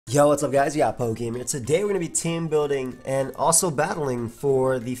Yo, what's up guys? Yeah, pokeaimMD here. Today we're going to be team building and also battling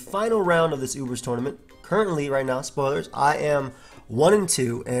for the final round of this Ubers tournament. Currently, right now, spoilers, I am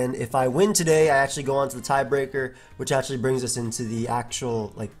 1-2, and if I win today, I actually go on to the tiebreaker, which actually brings us into the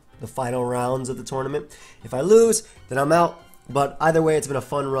actual, the final rounds of the tournament. If I lose, then I'm out. But either way, it's been a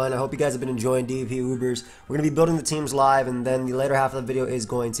fun run. I hope you guys have been enjoying DPP Ubers. We're going to be building the teams live, and then the later half of the video is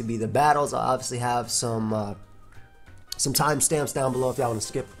going to be the battles. I'll obviously have some timestamps down below if y'all want to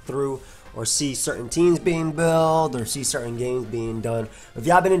skip through or see certain teams being built or see certain games being done. If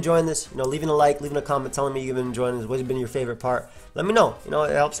y'all been enjoying this, leaving a like, leaving a comment, telling me you've been enjoying this, what's been your favorite part, let me know.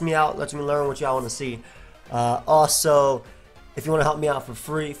 It helps me out, lets me learn what y'all want to see. Also, if you want to help me out for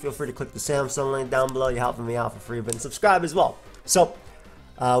free, feel free to click the Samsung link down below. You're helping me out for free, but subscribe as well. So,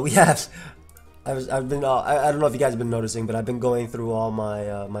 we have. I don't know if you guys have been noticing, but I've been going through all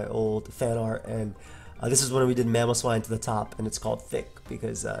my my old fan art, and this is when we did Mamoswine to the top, and it's called Thick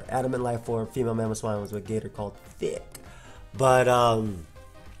because Adamant Life for female Mamoswine was what Gator called Thick. But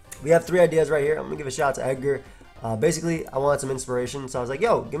we have 3 ideas right here. I'm gonna give a shout out to Edgar. Basically, I wanted some inspiration, so I was like,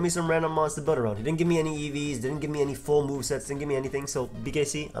 yo, give me some random monster to build around. He didn't give me any EVs, didn't give me any full movesets, didn't give me anything. So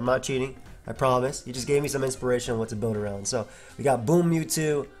BKC, I'm not cheating, I promise. He just gave me some inspiration on what to build around. So we got Boom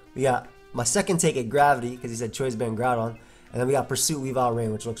Mewtwo, we got my second take at Gravity because he said Choice Band Groudon, and then we got Pursuit Weavile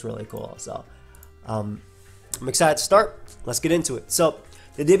Rain, which looks really cool. So I'm excited to start. Let's get into it. So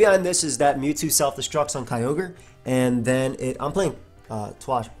the idea behind this is that Mewtwo self-destructs on Kyogre, and then I'm playing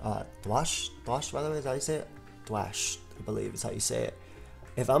twash, by the way, is how you say it? Twash, I believe is how you say it.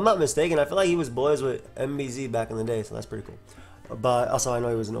 If I'm not mistaken, I feel like he was boys with MBZ back in the day, so that's pretty cool. But also, I know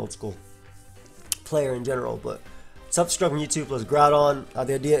he was an old school player in general. But Self-Destruct Mewtwo plus Groudon.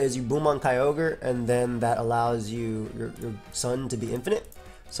 The idea is you boom on Kyogre, and then that allows you your Sun to be infinite.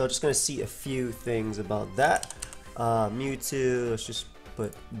 So just gonna see a few things about that. Mewtwo, let's just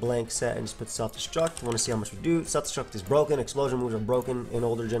put blank set and just put self-destruct. Want to see how much we do. Self-destruct is broken. Explosion moves are broken in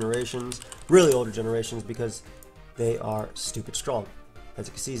older generations, really older generations, because they are stupid strong. As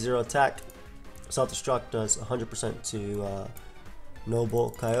you can see, 0 attack. Self-destruct does 100% to no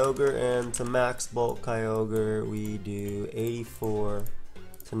bulk Kyogre, and to max bulk Kyogre we do 84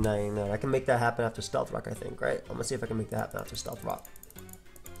 to 99. I can make that happen after Stealth Rock, I think, right? I'm gonna see if I can make that happen after Stealth Rock.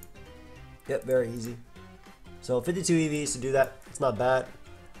 Yep, very easy. So 52 EVs to do that. It's not bad.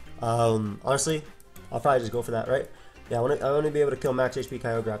 Honestly, I'll probably just go for that, right? Yeah, I want to be able to kill max HP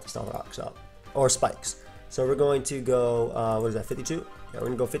Kyogre after Stealth Rock, so, or Spikes. So we're going to go, what is that, 52? Yeah, we're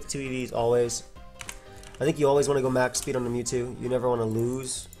going to go 52 EVs always. I think you always want to go max speed on the Mewtwo. You never want to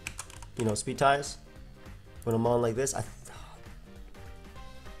lose, speed ties. When I'm on like this, do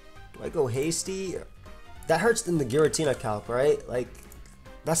I go hasty? That hurts in the Giratina calc, right? Like,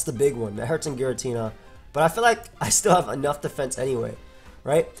 that's the big one. That hurts in Giratina. But I feel like I still have enough defense anyway,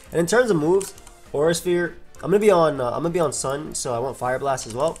 right? And in terms of moves, Aura Sphere, I'm gonna be on Sun, so I want Fire Blast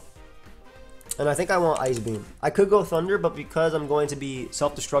as well. And I think I want Ice Beam. I could go Thunder, but because I'm going to be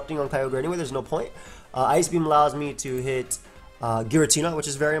self-destructing on Kyogre anyway, there's no point. Ice Beam allows me to hit Giratina, which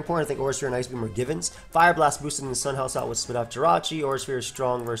is very important. I think Aura Sphere and Ice Beam are givens. Fire Blast boosting the Sun House out with Spit Out Jirachi. Aura Sphere is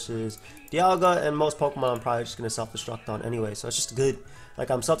strong versus Dialga, and most Pokemon I'm probably just gonna self-destruct on anyway. So it's just good. Like,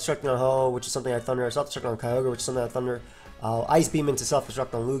 I'm self-destructing on Ho, which is something I thunder. I self-destruct on Kyogre, which is something I thunder. Ice Beam into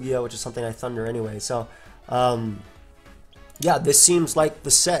self-destruct on Lugia, which is something I thunder anyway. So, yeah, this seems like the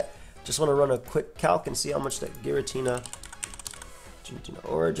set. Just want to run a quick calc and see how much that Giratina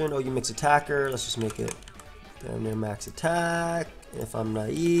Origin. Oh, you mix attacker. Let's just make it down near max attack. If I'm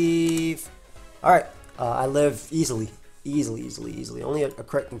naive. Alright, I live easily. Easily. Only a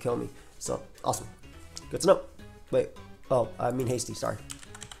crit can kill me. So, awesome. Good to know. Wait. Oh, I mean hasty, sorry.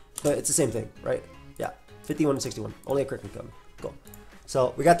 But it's the same thing, right? Yeah, 51 to 61. Only a crit can come. Cool.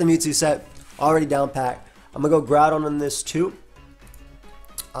 So we got the Mewtwo set already down pat. I'm gonna go Groudon on this too.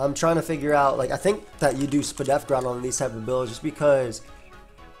 I'm trying to figure out, I think that you do Spadef Groudon on these type of builds just because.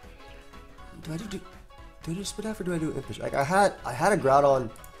 Do I do Spadef or do I do Impish? Like I had a Groudon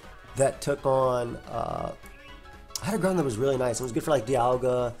that took on. I had a Groudon that was really nice. It was good for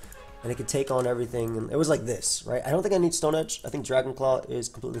Dialga. And it could take on everything, and it was like this, right? I don't think I need Stone Edge. I think Dragon Claw is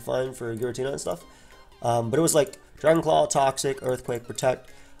completely fine for Giratina and stuff. But it was like Dragon Claw, Toxic, Earthquake, Protect.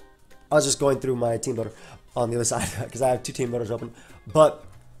 I was just going through my team builder on the other side because I have 2 team builders open. But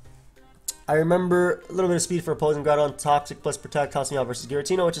I remember a little bit of speed for opposing Groudon. Toxic plus Protect helps me out versus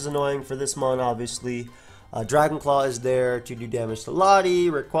Giratina, which is annoying for this mon, obviously. Dragon Claw is there to do damage to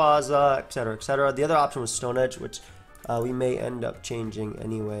Lottie, Rayquaza, etc., etc. The other option was Stone Edge, which we may end up changing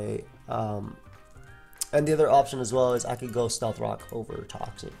anyway. And the other option as well is I could go Stealth Rock over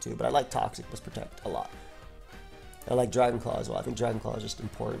Toxic too, but I like Toxic plus Protect a lot. I like Dragon Claw as well. I think Dragon Claw is just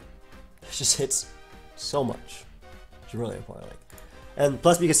important. It just hits so much. It's really important. Like, and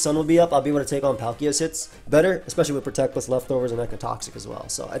plus because Sun will be up, I'll be able to take on Palkia's hits better, especially with Protect plus Leftovers and Ecotoxic as well.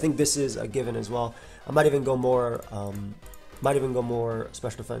 So I think this is a given as well. I might even go more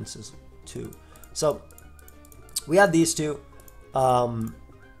special defenses too. So we have these two.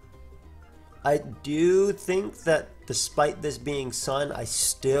 I do think that despite this being Sun, I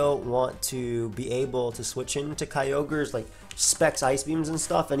still want to be able to switch into Kyogre's like Specs Ice Beams and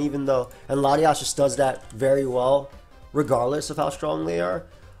stuff. And even though, and Latias just does that very well, regardless of how strong they are.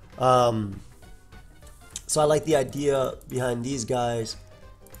 So I like the idea behind these guys.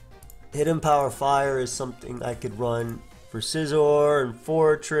 Hidden Power Fire is something I could run for Scizor and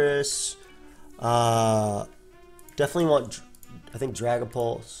Fortress. Definitely want, I think Dragon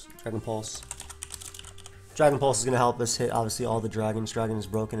Pulse. Dragon Pulse is going to help us hit, obviously, all the dragons. Dragon is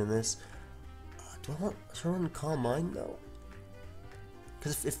broken in this. Should I run Calm Mind, though?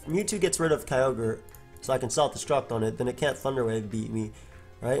 Because if Mewtwo gets rid of Kyogre, so I can Self-Destruct on it, then it can't Thunder Wave beat me,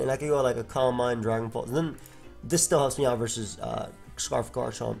 right? And I could go like a Calm Mind, Dragon Pulse. And then this still helps me out versus Scarf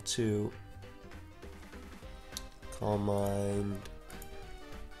Garchomp too. Calm Mind.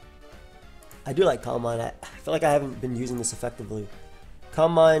 I do like Calm Mind. I feel like I haven't been using this effectively.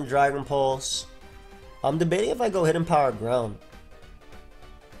 Calm Mind, Dragon Pulse. I'm debating if I go Hidden Power Ground,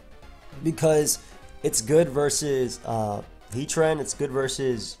 because it's good versus Heatran. It's good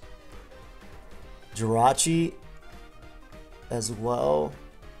versus Jirachi as well.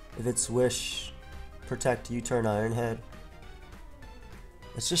 If it's Wish, Protect, U-turn, Iron Head.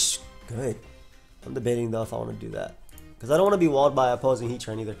 It's just good. I'm debating though if I want to do that, because I don't want to be walled by opposing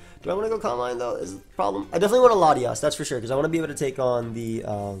Heatran either. Do I want to go Calm Mind though? Is the problem? I definitely want a Latias, that's for sure, because I want to be able to take on the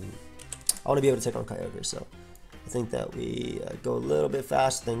Kyogre. So I think that we go a little bit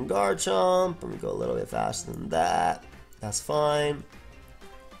faster than Garchomp, and we go a little bit faster than that. That's fine.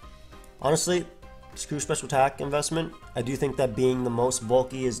 Honestly, screw special attack investment. I do think that being the most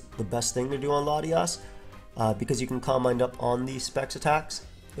bulky is the best thing to do on Latias, because you can Calm Mind up on these Specs attacks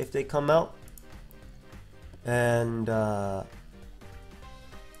if they come out. And do I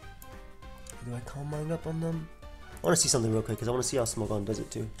Calm Mind up on them? I want to see something real quick, because I want to see how Smogon does it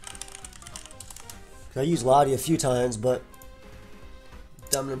too. I used Lottie a few times, but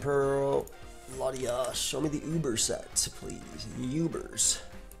Diamond and Pearl, Latias, show me the Uber set, please. The Ubers.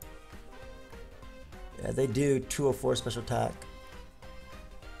 Yeah, they do 204 special attack.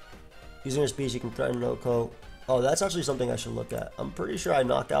 Using your speed, you can threaten Noko. Oh, that's actually something I should look at. I'm pretty sure I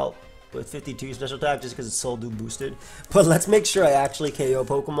knock out with 52 special attack just because it's Soul Dew boosted. But let's make sure I actually KO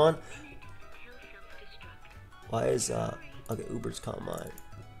Pokemon. Why is okay, Uber's Calm Mind.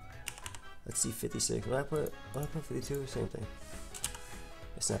 Let's see 56. What I put 52? Same thing.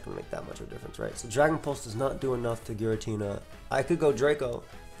 It's not gonna make that much of a difference, right? So Dragon Pulse does not do enough to Giratina. I could go Draco,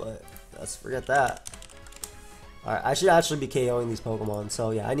 but let's forget that. Alright, I should actually be KOing these Pokemon.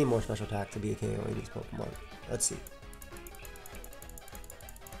 So yeah, I need more special attack to be KOing these Pokemon. Let's see.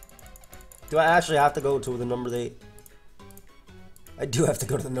 Do I actually have to go to the number they... I do have to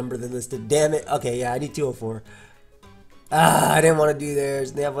go to the number they listed. Damn it. Okay, yeah, I need 204. Ah, I didn't want to do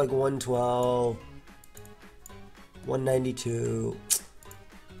theirs. They have like 112. 192.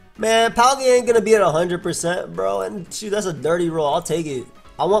 Man, Palkia ain't gonna be at 100%, bro. And shoot, that's a dirty roll. I'll take it.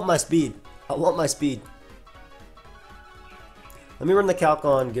 I want my speed. I want my speed. Let me run the calc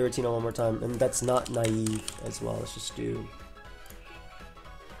on Giratina one more time. And that's not naive as well. Let's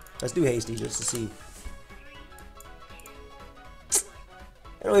do Hasty just to see.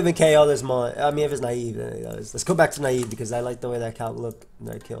 I don't even KO this mon. I mean, if it's naive, then it does. Let's go back to naive because I like the way that calc looked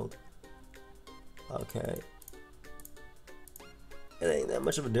that I killed. Okay. It ain't that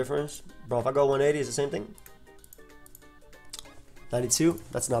much of a difference. Bro, if I go 180, it's the same thing. 92,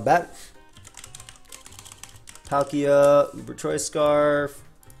 that's not bad. Palkia, Uber Choice Scarf.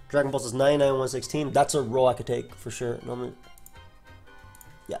 Dragon Pulse is 99 116. That's a roll I could take for sure. Normally,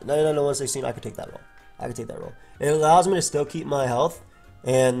 yeah, 99 116. I could take that roll. I could take that roll. And it allows me to still keep my health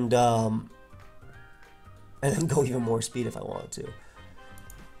and then go even more speed if I wanted to.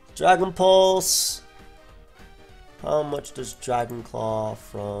 Dragon Pulse. How much does Dragon Claw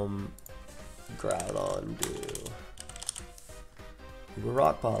from Groudon do? Uber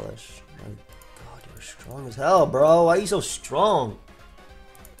Rock Polish. My God, you're strong as hell, bro. Why are you so strong?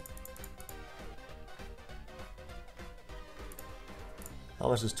 How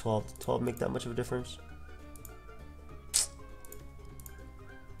much does 12? Does 12 make that much of a difference?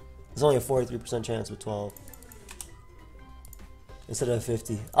 There's only a 43% chance with 12 instead of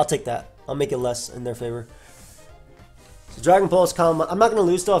 50. I'll take that. I'll make it less in their favor. So Dragon Pulse, I'm not going to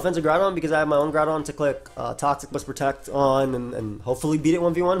lose to offensive Groudon because I have my own Groudon to click Toxic plus Protect on and hopefully beat it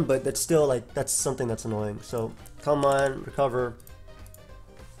 1v1, but that's still like, that's something that's annoying. So Calm Mind, Recover,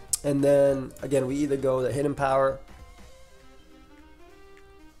 and then again we either go the Hidden Power.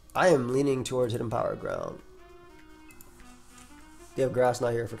 I am leaning towards Hidden Power Ground. They have Grass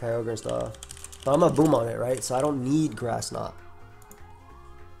Knot here for Kyogre and stuff, but I'm gonna boom on it, right? So I don't need Grass Knot.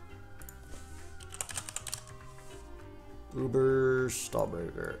 Uber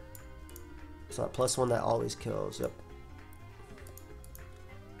Stallbreaker. So that +1 that always kills. Yep.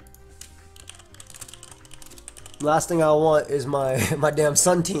 Last thing I want is my damn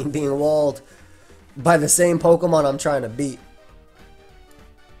Sun team being walled by the same Pokemon I'm trying to beat.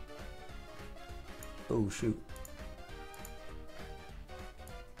 Oh shoot.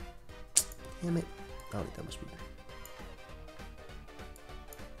 Damn it. I don't need that much speed.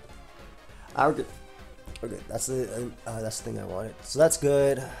 We're good. Okay, that's the thing I wanted. So that's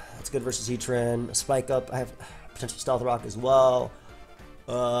good. That's good versus Heatran. Spike Up. I have potential Stealth Rock as well.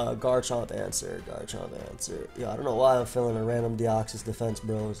 Garchomp answer. Garchomp answer. Yeah, I don't know why I'm feeling a random Deoxys defense,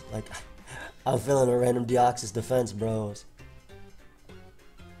 bros. Like, I'm feeling a random Deoxys defense, bros.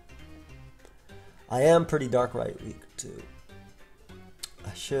 I am pretty Darkrai weak too.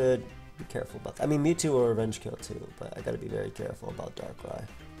 I should be careful about that. I mean, Mewtwo will revenge kill too, but I gotta be very careful about Darkrai.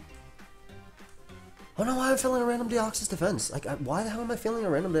 I don't know why I'm feeling a random Deoxys defense. Like, why the hell am I feeling a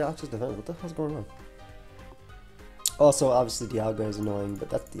random Deoxys defense? What the hell's going on? Also, obviously, Dialga is annoying, but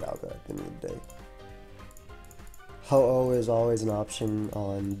that's Dialga at the end of the day. Ho-Oh is always an option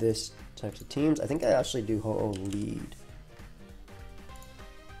on this types of teams. I think I actually do Ho-Oh lead.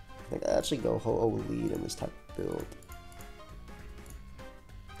 I think I actually go Ho-Oh lead in this type of build.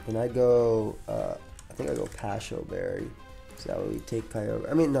 And I go, I think I go Pasho Berry. So that way we take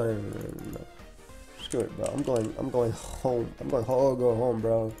Kyogre. I mean, no. Screw it, bro. I'm going home. I'm going Ho-Oh, go home,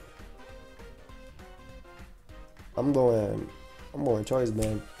 bro. I'm going Choice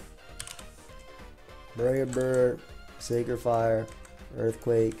Band. Barrier Bird, Sacred Fire,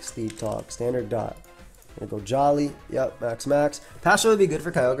 Earthquake, Steep Talk, Standard Dot. I'm gonna go Jolly. Yep, Max. Passion would be good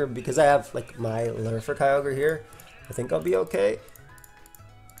for Kyogre because I have like my lure for Kyogre here. I think I'll be okay.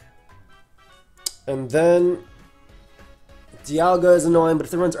 And then Dialga is annoying, but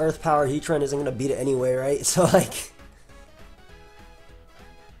if it runs Earth Power, Heatran isn't gonna beat it anyway, right? So like,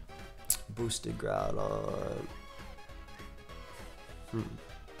 boosted Groudon.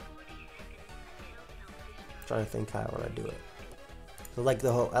 Trying to think how I want to do it. So like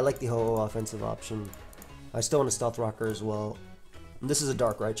I like the Ho-Oh offensive option. I still want a Stealth Rocker as well. And this is a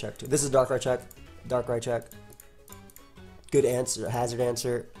Darkrai check too. This is Darkrai check. Darkrai check. Good answer. Hazard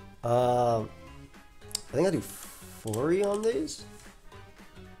answer. I think I do Fori on these.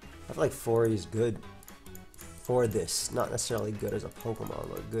 I feel like Fori is good for this. Not necessarily good as a Pokemon,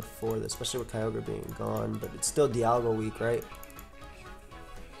 but good for this, especially with Kyogre being gone. But it's still Dialga weak, right?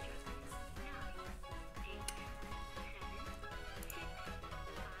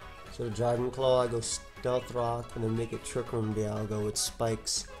 So the Dragon Claw, I go Stealth Rock, and then make it Trick Room Dialga, which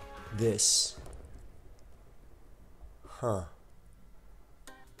spikes this. Huh.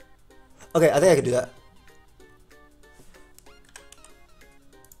 Okay, I think I could do that.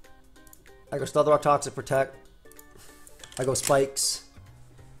 I go Stealth Rock, Toxic Protect. I go Spikes.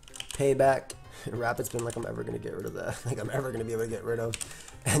 Payback. Rapid Spin, like I'm ever going to get rid of that. Like I'm ever going to be able to get rid of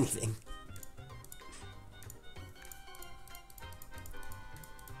anything.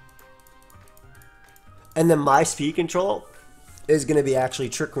 And then my speed control is going to be actually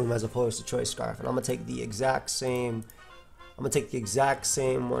Trick Room as opposed to Choice Scarf. And I'm going to take the exact same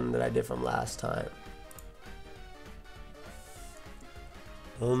one that I did from last time.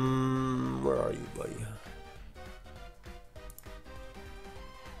 Where are you, buddy?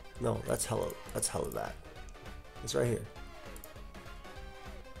 No, that's hella that. It's right here.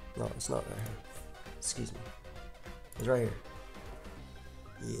 No, it's not right here. Excuse me. It's right here.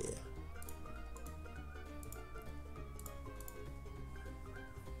 Yeah.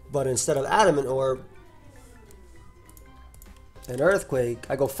 But instead of Adamant Orb and Earthquake,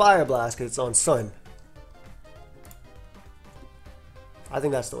 I go Fire Blast because it's on Sun. I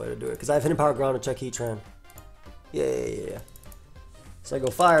think that's the way to do it because I have Hidden Power Ground to check Heatran. Yeah. So I go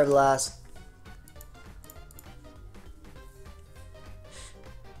Fire Blast.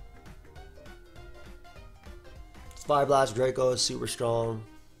 Fire Blast Draco is super strong.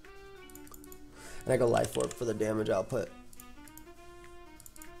 And I go Life Orb for the damage output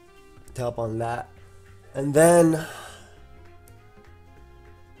to help on that. And then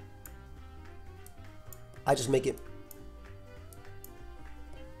I just make it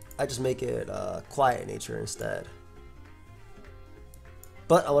Quiet Nature instead.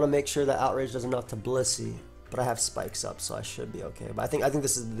 But I want to make sure that Outrage does enough to Blissey. But I have spikes up, so I should be okay. But I think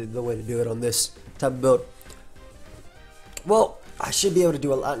this is the way to do it on this type of build. Well, I should be able to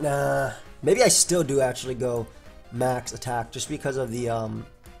do a lot. Nah, maybe I still do actually go max attack just because of the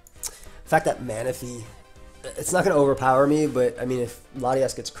fact that Manaphy, it's not going to overpower me, but I mean, if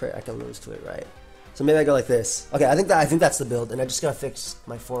Latias gets crit, I can lose to it, right? So maybe I go like this. Okay, I think that's the build, and I just gotta fix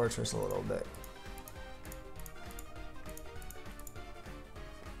my fortress a little bit.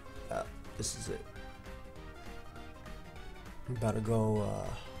 This is it. I'm about to go.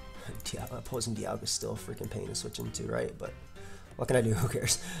 Opposing Dialga is still freaking pain to switch into, right? But what can I do? Who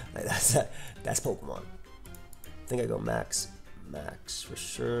cares? Like, that's Pokemon. I think I go max for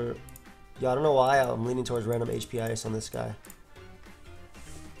sure. Yeah, I don't know why I'm leaning towards random HP ice on this guy.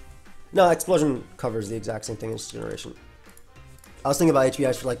 No, Explosion covers the exact same thing as Generation. I was thinking about HP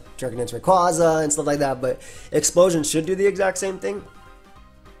ice for like Dragon Dance Rayquaza and stuff like that, but Explosion should do the exact same thing.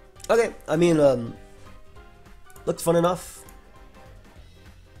 Okay, I mean, looked fun enough.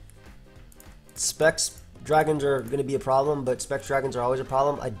 Specs Dragons are going to be a problem, but Specs Dragons are always a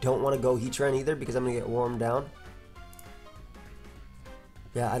problem. I don't want to go Heatran either because I'm going to get worn down.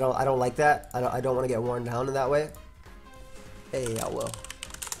 Yeah, I don't like that. I don't want to get worn down in that way. Hey, I will.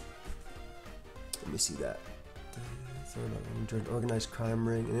 Let me see that. Joined an organized crime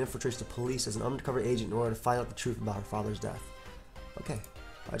ring and infiltrates the police as an undercover agent in order to find out the truth about her father's death. Okay,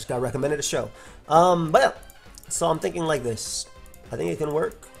 I just got recommended a show. But yeah, so I'm thinking like this. I think it can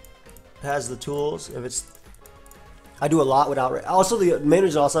work. It has the tools. If it's, I do a lot with Outrage. Also, the main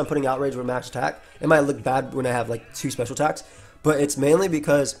reason also I'm putting Outrage with max attack. It might look bad when I have like 2 special attacks, but it's mainly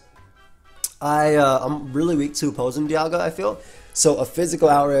because I'm really weak to opposing Dialga, I feel. So a physical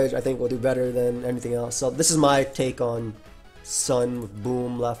Outrage, I think, will do better than anything else. So this is my take on Sun with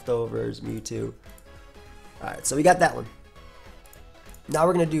Boom, Leftovers, Mewtwo. Alright, so we got that one. Now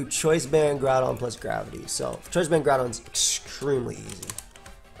we're going to do Choice Band Groudon plus Gravity. So Choice Band Groudon's extremely easy.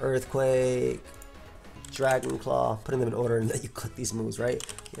 Earthquake, Dragon Claw, putting them in order and then you click these moves, right?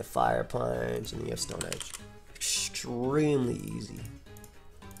 You have Fire Punch, and then you have Stone Edge. Extremely easy.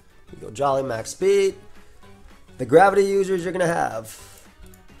 You go Jolly, max speed. The gravity users you're going to have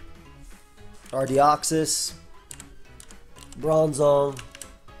are Deoxys, Bronzong,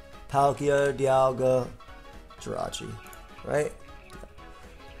 Palkia, Dialga, Jirachi, right?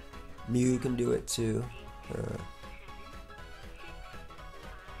 Mew can do it too.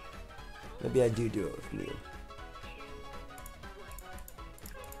 Maybe I do it with Mew.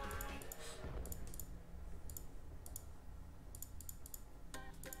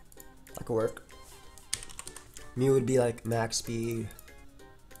 That could work. Mew would be like max speed.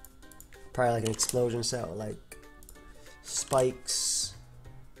 Probably like an explosion set with like spikes.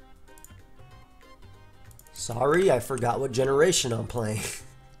 Sorry, I forgot what generation I'm playing.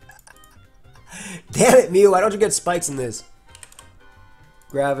 Damn it, Mew, why don't you get spikes in this?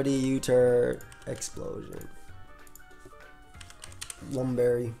 Gravity, U-turn, explosion.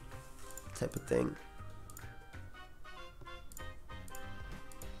 Lumberry type of thing.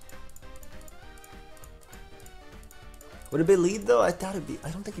 Would it be lead though? I thought it'd be.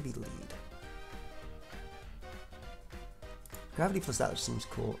 I don't think it'd be lead. Gravity plus that seems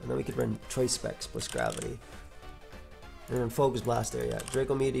cool, and then we could run Choice Specs plus Gravity, and then Focus Blast there. Yeah,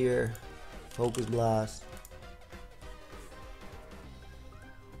 Draco Meteor, Focus Blast,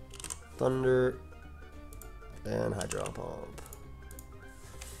 Thunder, and Hydro Pump.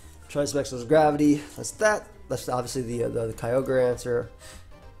 Choice Specs plus Gravity. That's that. That's obviously the Kyogre answer.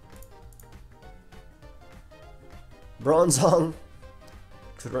 Bronzong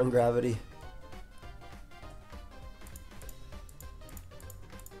could run Gravity.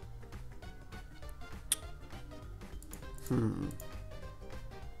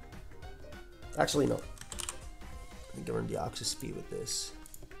 Actually, no. I think I run Deoxys speed with this.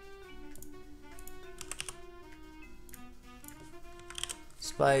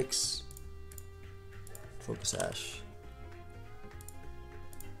 Spikes. Focus Ash.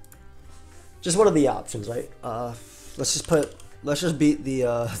 Just one of the options, right? Let's just beat the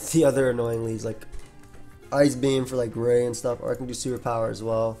the other annoying leads like Ice Beam for like Gray and stuff, or I can do Superpower as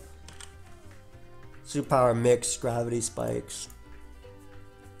well. Superpower mix, Gravity, Spikes.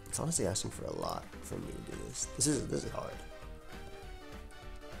 It's honestly asking for a lot from me to do this. This is hard.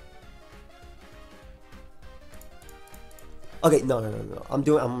 Okay, no. I'm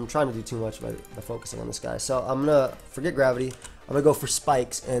trying to do too much by focusing on this guy. So I'm gonna forget Gravity. I'm gonna go for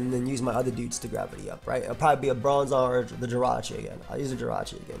Spikes and then use my other dudes to Gravity up, right? It'll probably be a Bronzong or the Jirachi again. I'll use the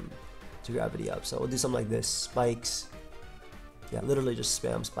Jirachi again to Gravity up. So we'll do something like this. Spikes. Yeah, literally just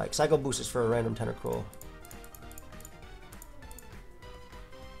spam Spikes. Psycho Boosters for a random Tentacruel.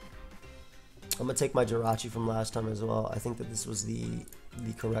 I'm gonna take my Jirachi from last time as well. I think that this was the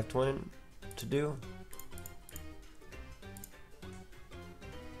correct one to do.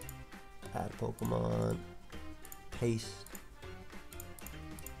 Add Pokemon. Paste.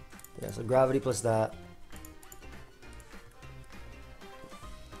 Yeah, so gravity plus that.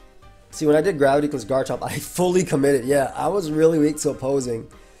 See, when I did gravity plus Garchomp, I fully committed. Yeah, I was really weak to opposing.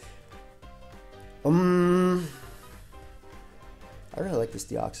 I really like this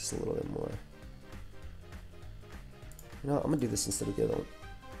Deoxys a little bit more. You know what, I'm gonna do this instead of the other one.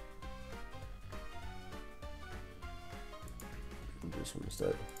 Do this one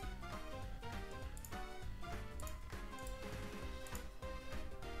instead.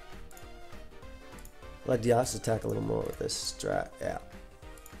 I like Deoxys attack a little more with this strat, yeah.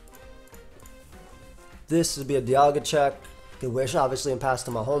 This would be a Dialga check. Good Wish, obviously, and pass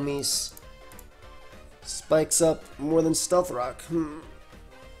to my homies. Spikes up more than Stealth Rock. Do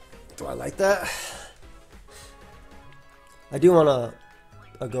I like that? I do want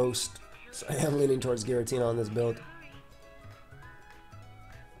a Ghost, so I am leaning towards Giratina on this build.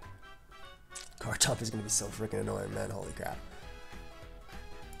 Garchomp is going to be so freaking annoying, man. Holy crap.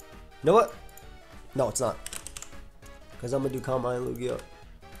 You know what? No, it's not. Because I'm going to do Calm Eye and Lugia.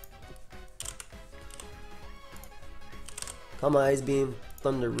 Calm Eye, Ice Beam,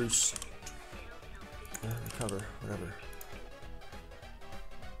 Thunder Roost. Recover, whatever.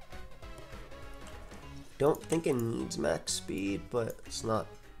 Don't think it needs max speed, but it's not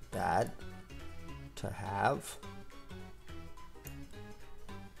bad to have.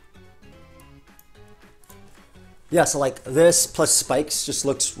 Yeah, so like this plus spikes just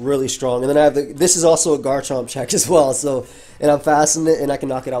looks really strong. And then I have this is also a Garchomp check as well. So, and I'm fastened it and I can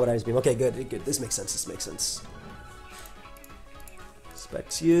knock it out with Ice Beam. Okay, good, good. This makes sense, this makes sense.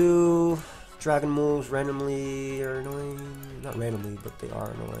 Specs you. Dragon moves randomly are annoying. Not randomly, but they are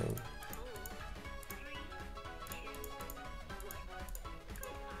annoying.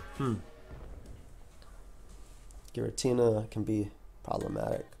 Giratina can be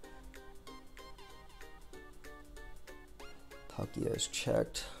problematic. Palkia is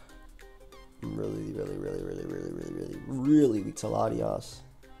checked. I'm really weak to Latios.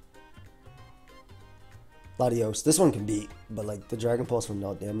 Latios. This one can beat, but like the Dragon Pulse from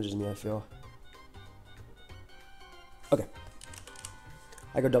now damages me, I feel. Okay.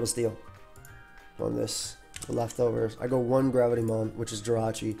 I go double steal on this. The leftovers. I go one Gravity Mon, which is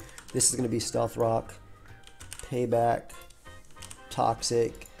Jirachi. This is going to be Stealth Rock, Payback,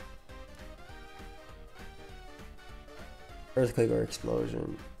 Toxic, Earthquake or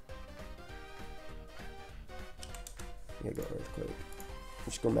Explosion. Yeah, go Earthquake.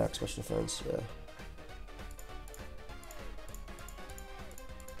 Just go max special defense, yeah.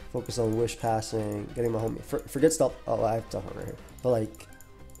 Focus on Wish Passing, getting my homie. Forget Stealth. Oh, I have Stealth right here. But like,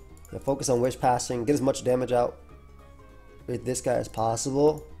 yeah, focus on Wish Passing, get as much damage out with this guy as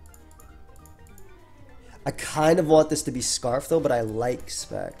possible. I kind of want this to be Scarf though, but I like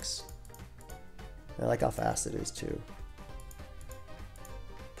Specs. I like how fast it is too.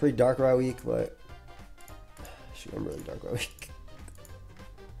 Pretty Darkrai weak, but shoot, I'm really Darkrai weak.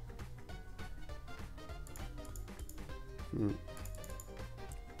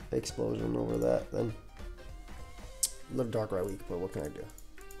 Explosion over that then. A little Darkrai weak, but what can I do?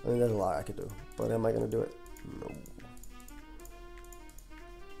 I mean, there's a lot I could do, but am I gonna do it? No.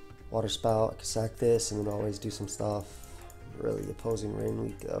 Water Spout, I can sack this and then always do some stuff. Really opposing Rain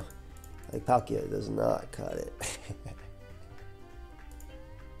weak though. Like Palkia does not cut it.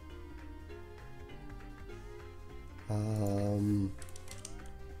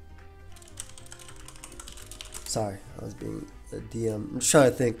 Sorry, I was being a DM. I'm just trying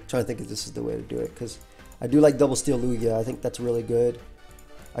to think if this is the way to do it, because I do like double steal Lugia. I think that's really good.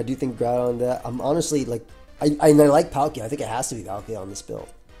 I do think Groudon that. I'm honestly like, I like Palkia. I think it has to be Palkia on this build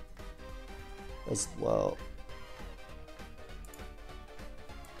as well.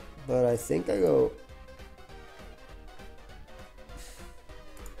 But I think I go.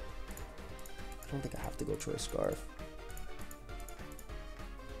 I don't think I have to go Choice Scarf.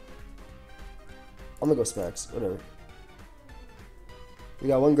 I'm gonna go Specs, whatever. We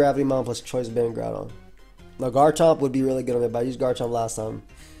got one Gravity Mon plus Choice Band Groudon. Now Garchomp would be really good on it, but I used Garchomp last time.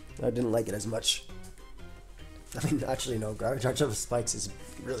 I didn't like it as much. I mean, actually no, Garchomp Spikes is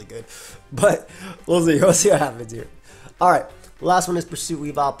really good. But we'll see what happens here. Alright, last one is Pursuit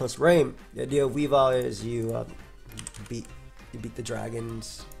Weavile plus Rain. The idea of Weavile is you beat the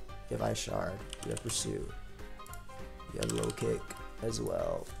dragons, you have Ice Shard, you have Pursuit, you have Low Kick as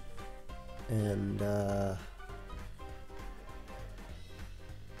well. And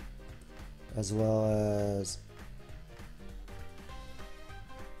as well as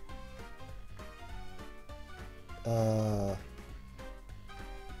We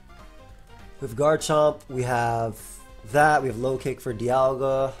have Garchomp, we have that, we have Low Kick for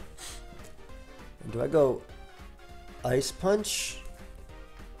Dialga. And do I go Ice Punch?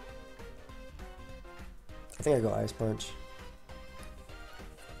 I think I go Ice Punch.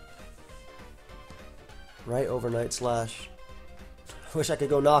 Right, overnight slash. I wish I could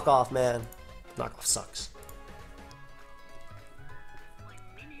go knock off, man. Knock off sucks.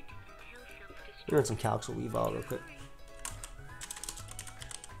 Let me run some calcs with Weavile real quick.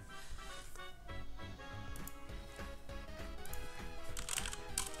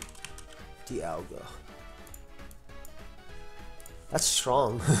 Dialga. That's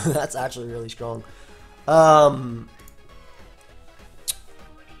strong. That's actually really strong.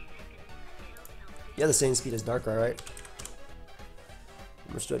 Yeah, the same speed as Darkrai, right?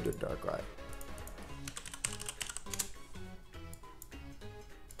 I'm just gonna do Darkrai.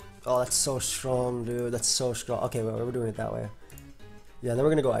 Oh, that's so strong, dude. That's so strong. Okay, well, we're doing it that way. Yeah, then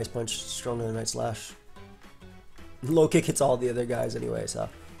we're gonna go Ice Punch, stronger than Night Slash. Low Kick hits all the other guys anyway, so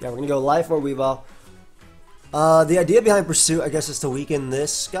yeah, we're gonna go Life or Weavile. The idea behind Pursuit, I guess, is to weaken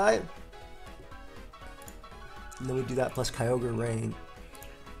this guy. And then we do that plus Kyogre Rain.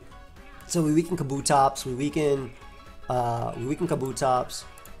 So we weaken Kabutops, we weaken Kabutops,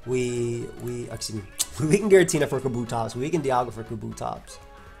 we weaken Giratina for Kabutops, we weaken Dialga for Kabutops.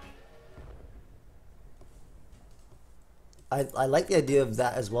 I like the idea of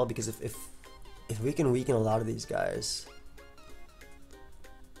that as well, because if we can weaken a lot of these guys.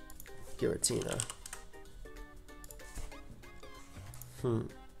 Giratina. I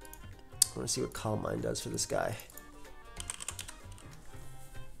want to see what Calm Mind does for this guy.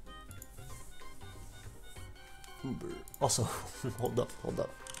 Uber. Also, hold up.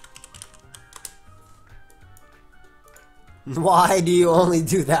 Why do you only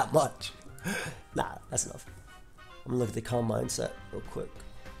do that much? Nah, that's enough. I'm gonna look at the Calm Mind set real quick.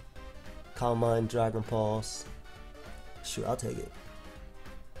 Calm Mind, Dragon Pulse. Shoot, I'll take it.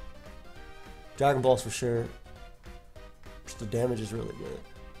 Dragon Pulse for sure. The damage is really good.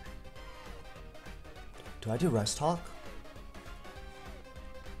 Do I do Rest Talk?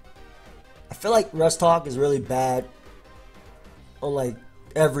 I feel like Rest Talk is really bad on like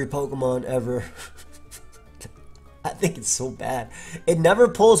every Pokemon ever. I think it's so bad. It never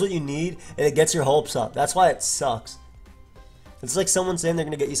pulls what you need and it gets your hopes up. That's why it sucks. It's like someone saying they're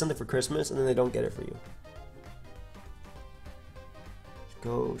gonna get you something for Christmas and then they don't get it for you.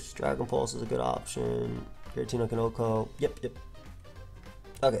 Ghost, Dragon Pulse is a good option. Giratina can Oko. Yep.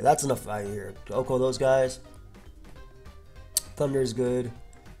 Okay, that's enough right here. Oko those guys. Thunder is good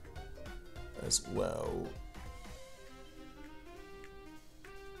as well.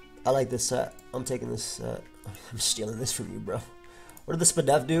 I like this set. I'm taking this set. I'm stealing this from you, bro. What did the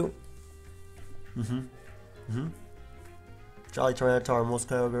Spadef do? Jolly Tyranitar, most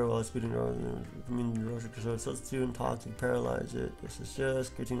Kyogre while speeding substitute and toxic, paralyze it. This is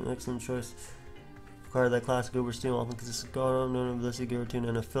just Giratina, an excellent choice. Acquire that classic Uber Steam, often consistent Groudon, known as Blissey, Giratina,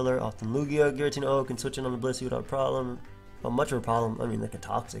 and a filler. Often Lugia, Giratina, oh, can switch in on the Blissey without a problem. Not much of a problem. I mean, like a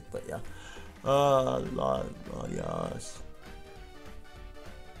toxic, but yeah. Yes.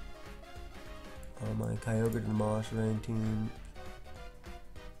 Oh my, Kyogre to the Mosh Rain team.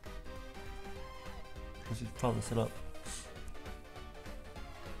 This is probably set up.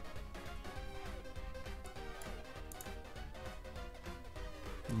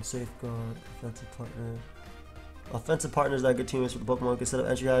 And Safeguard, offensive partner. Offensive partners that good teammates with the Pokemon can set up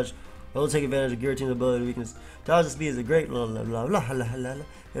entry hatch. Will take advantage of Giratina's ability to weakness. Dodge speed is a great blah blah blah blah blah blah.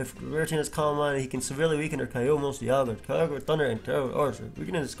 If Giratina's Calm Mind, he can severely weaken her Kyogre, Dialga, Kyogre, Thunder, and Terror Orchard.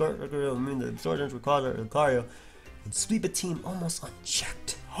 Weakening the score will mean the absorptions will cause Lucario and sweep a team almost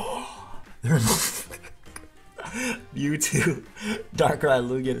unchecked. Mewtwo, Darkrai,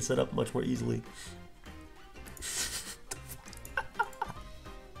 Lugia to set up much more easily.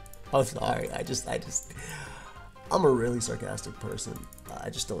 I'm sorry, I'm a really sarcastic person. I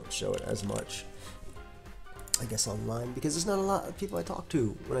just don't show it as much, I guess, online, because there's not a lot of people I talk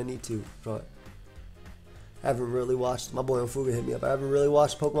to when I need to. But I haven't really watched, my boy Ofuga hit me up, I haven't really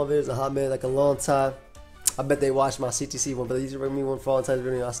watched Pokemon videos in a hot minute, like a long time. I bet they watched my CTC one, but they used to bring me one for Valentine's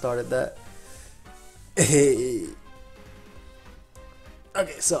video, I started that. Hey.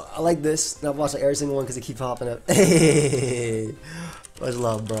 Okay, so I like this, and I've watched like every single one because they keep popping up. Hey. Much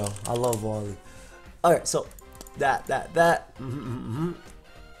love, bro. I love Wally. Alright, so that. I'm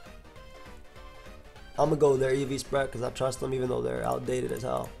gonna go with their EV spread because I trust them even though they're outdated as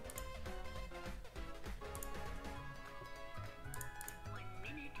hell.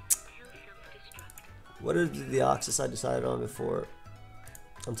 What is the Deoxys I decided on before?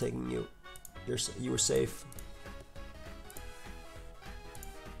 I'm taking you. You were safe.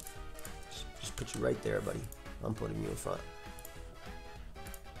 put you right there, buddy. I'm putting you in front.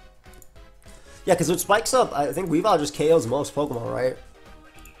 Yeah, because it spikes up. I think Weavile just KOs most Pokemon, right?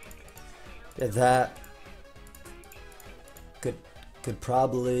 Get that. Could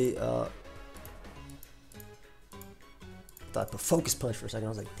probably thought I put Focus Punch for a second. I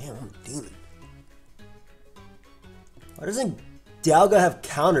was like, damn, I'm a demon. Why doesn't Dialga have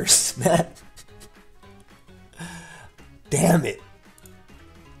counters, man? Damn it.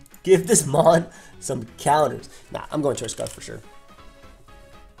 Give this Mon some counters. Nah, I'm going Choice Scarf for sure.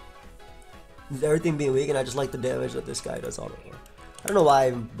 Everything being weak, and I just like the damage that this guy does all the way. I don't know why I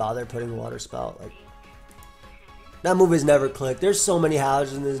even bother putting Water Spout. Like, that move has never clicked. There's so many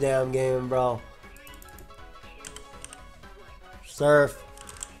houses in this damn game, bro. Surf.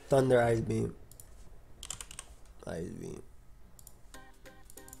 Thunder, Ice Beam. Ice Beam.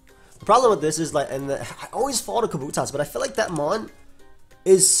 The problem with this is, like, I always fall to Kabutops, but I feel like that Mon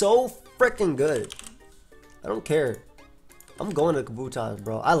is so freaking good. I don't care. I'm going to Kabutops,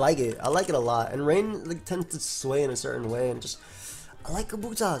 bro. I like it. I like it a lot. And Rain, like, tends to sway in a certain way, and just, I like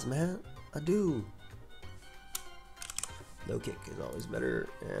Kabutops, man. I do. Low kick is always better,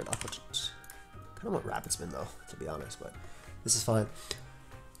 and I'll put it. Kind of want Rapid Spin though, to be honest, but this is fine.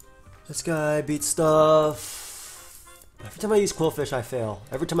 This guy beats stuff. Every time I use Quillfish, I fail.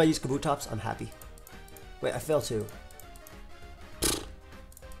 Every time I use Kabutops, I'm happy. Wait, I fail too.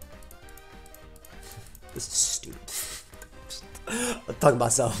 This is stupid. I'm talking about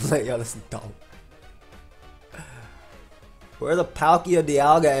myself. Like, yo, this is dumb. Where are the Palkia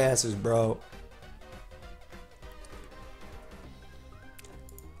Dialga answers, bro?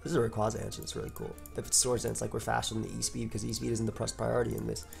 This is a Rayquaza answer. It's really cool. If it's Swords Dance, like, we're faster than the E-Speed because E-Speed isn't the first priority in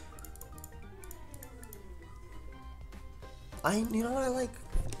this. You know what I like?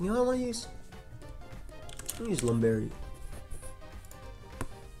 You know what I want to use? I'm gonna use Lumberry.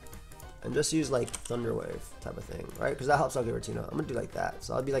 And just use, like, Thunder Wave type of thing, right? Because that helps out Giratina. I'm gonna do like that.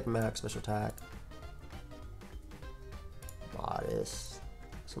 So I'll be like max special attack. Modest.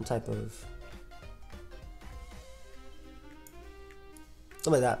 Some type of...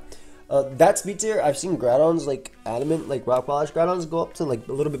 something like that. That speed tier, I've seen Groudon's, like, adamant, like, rock polish Groudon's go up to, like,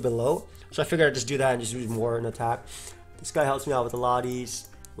 a little bit below. So I figured I'd just do that and just use more in attack. This guy helps me out with a lot of these,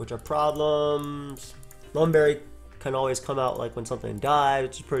 which are problems. Lumberry can always come out, like, when something dies,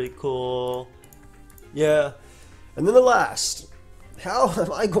 which is pretty cool. Yeah. And then the last. How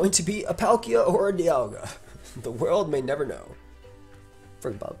am I going to be a Palkia or a Dialga? The world may never know.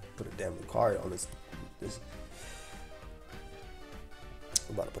 Forget about put a damn Lucario on this.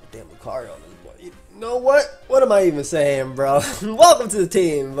 I'm about to put a damn Lucario on this boy. You know what? What am I even saying, bro? Welcome to the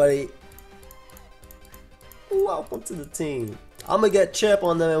team, buddy. Welcome to the team. I'm gonna get Chip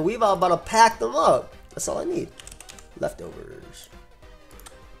on them, and Weavile about to pack them up. That's all I need. Leftovers.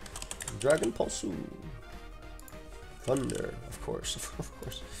 Dragon Pulse. Thunder, of course, of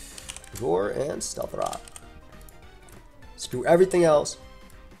course. Roar and Stealth Rock. Screw everything else.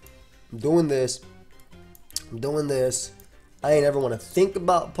 I'm doing this. I'm doing this. I ain't ever want to think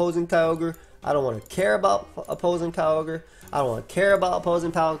about opposing Kyogre. I don't want to care about opposing Kyogre. I don't want to care about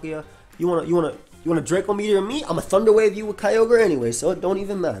opposing Palkia. You wanna Draco Meteor me? I'm a Thunder Wave you with Kyogre anyway, so it don't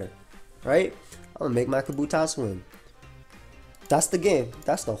even matter, right? I'm gonna make my Kabutops win. That's the game.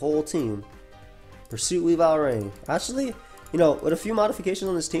 That's the whole team. Pursuit, Weavile, Rain. Actually, you know, with a few modifications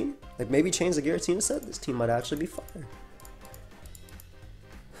on this team, like maybe change the Giratina set, this team might actually be fire.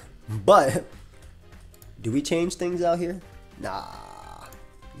 But do we change things out here? Nah,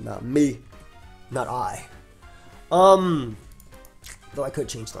 not me, not I. Though I could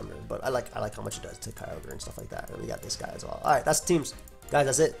change Thunder, but I like how much it does to Kyogre and stuff like that. And we got this guy as well. All right, that's the teams, guys.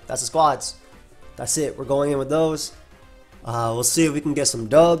 That's it. That's the squads. That's it. We're going in with those. We'll see if we can get some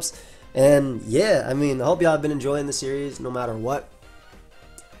dubs. And yeah, I mean, I hope y'all have been enjoying the series, no matter what.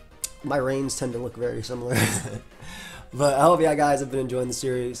 My reigns tend to look very similar, but I hope y'all guys have been enjoying the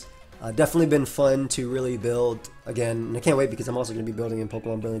series. Definitely been fun to really build again, and I can't wait because I'm also going to be building in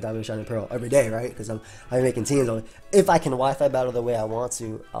Pokemon Brilliant Diamond Shining Pearl every day, right? Because I'm making teams on it. If I can Wi-Fi battle the way I want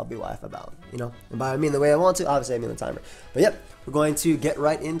to, I'll be Wi-Fi battling, you know? And by I mean the way I want to, obviously I mean the timer. But yep, we're going to get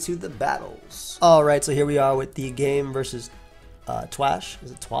right into the battles. Alright, so here we are with the game versus Twash. Is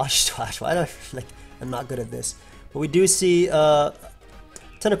it Twash? Twash. Why don't like I'm not good at this. But we do see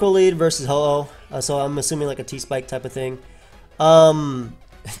Tentacle Lead versus Ho-Oh. So I'm assuming like a T-Spike type of thing.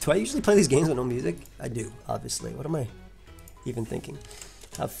 Do I usually play these games with no music? I do, obviously. What am I even thinking?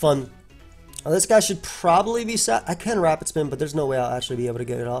 Have fun. This guy should probably be set. I can Rapid Spin, but there's no way I'll actually be able to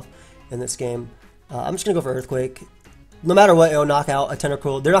get it off in this game. I'm just going to go for Earthquake. No matter what, it'll knock out a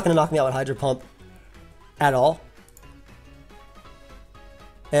Tentacle. They're not going to knock me out with Hydro Pump at all.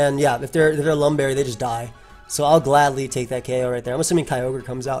 And yeah, if they're Lumberry, they just die. So I'll gladly take that KO right there. I'm assuming Kyogre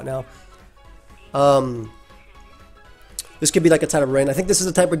comes out now. This could be like a type of rain. I think this is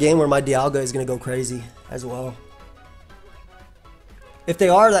a type of game where my Dialga is going to go crazy as well. If they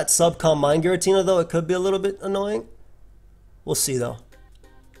are that sub-com Mind Giratina, though, it could be a little bit annoying. We'll see, though.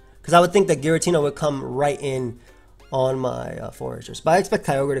 Because I would think that Giratina would come right in on my Foragers. But I expect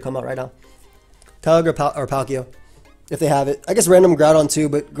Kyogre to come out right now. Kyogre or Palkia, if they have it. I guess random Groudon too,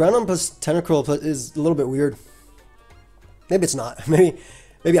 but Groudon plus Tentacruel is a little bit weird. Maybe it's not.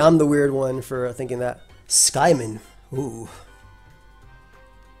 Maybe I'm the weird one for thinking that. Skyman. Ooh.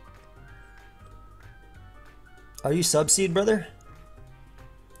 Are you Subseed, brother?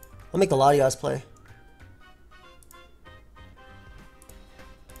 I'll make a lot of y'all play.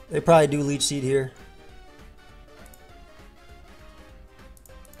 They probably do Leech Seed here.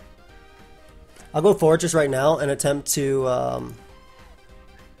 I'll go Fortress right now and attempt to,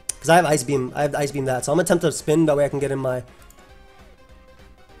 because I have Ice Beam. I have Ice Beam that, so I'm gonna attempt to spin. That way I can get in my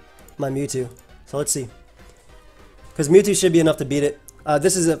Mewtwo. So let's see. Because Mewtwo should be enough to beat it.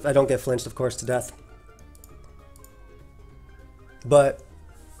 This is if I don't get flinched, of course, to death. But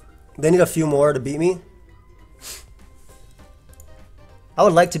they need a few more to beat me. I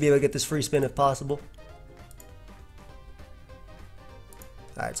would like to be able to get this free spin if possible.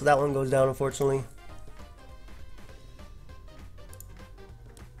 Alright, so that one goes down, unfortunately.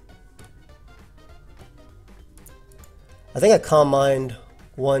 I think I Calm Mind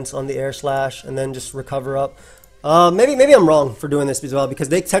once on the Air Slash and then just recover up. Maybe I'm wrong for doing this as well, because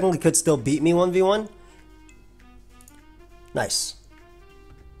they technically could still beat me 1v1. Nice.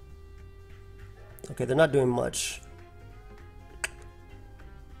 Okay, they're not doing much.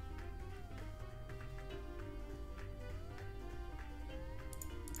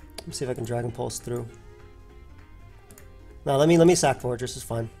 Let me see if I can Dragon Pulse through. No, let me sack Fortress, it's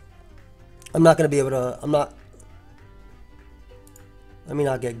fine. I'm not gonna be able to, let me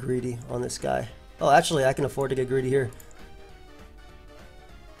not get greedy on this guy. Oh, actually, I can afford to get greedy here.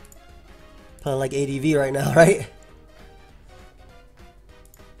 Playing like ADV right now, right?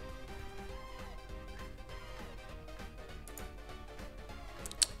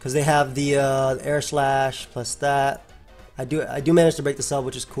 Because they have the Air Slash plus that. I do manage to break the sub,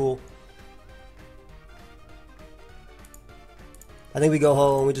 which is cool. I think we go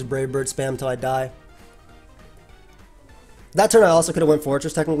home, we just Brave Bird spam until I die. That turn I also could have went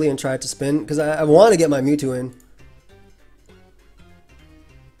Fortress technically and tried to spin, because I want to get my Mewtwo in.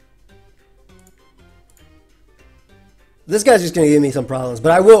 This guy's just going to give me some problems,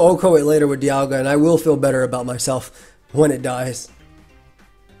 but I will OHKO it later with Dialga, and I will feel better about myself when it dies.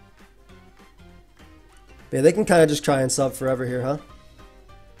 But yeah, they can kind of just try and sub forever here, huh?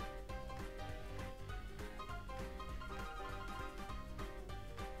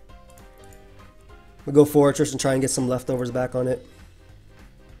 We'll go Fortress and try and get some leftovers back on it.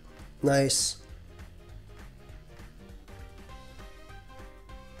 Nice.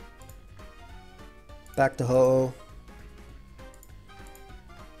 Back to Ho-Oh.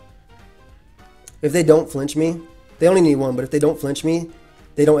 If they don't flinch me, they only need one, but if they don't flinch me,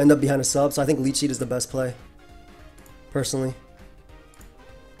 they don't end up behind a sub, so I think Leech Seed is the best play, personally.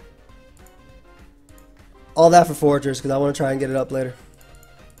 All that for Fortress, because I want to try and get it up later.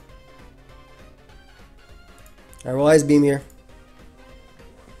 Alright, we'll Ice Beam here.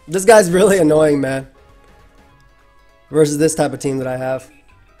 This guy's really annoying, man. Versus this type of team that I have.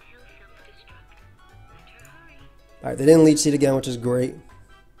 Alright, they didn't Leech Seed again, which is great.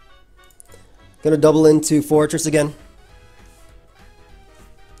 Gonna double into Fortress again.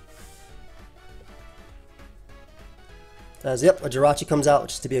 As yep, a Jirachi comes out,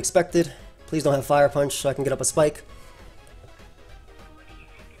 which is to be expected. Please don't have Fire Punch so I can get up a spike.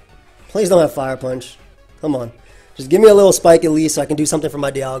 Please don't have Fire Punch. Come on. Just give me a little spike at least so I can do something for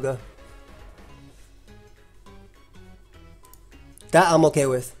my Dialga. That I'm okay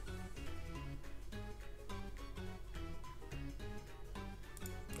with.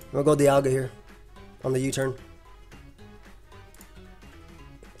 We'll go Dialga here on the U-turn.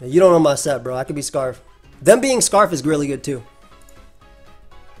 You don't know my set, bro. I could be Scarf. Them being Scarf is really good too.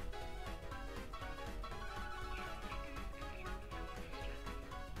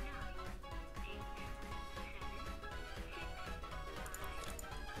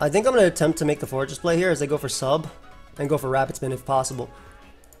 I think I'm going to attempt to make the Fortress play here as they go for sub and go for Rapid Spin if possible.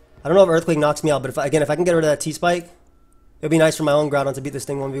 I don't know if Earthquake knocks me out, but if I can get rid of that T-Spike, it would be nice for my own Groudon to beat this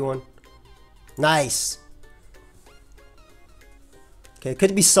thing 1v1. Nice. Okay, it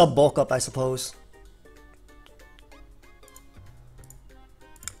could be sub bulk up, I suppose.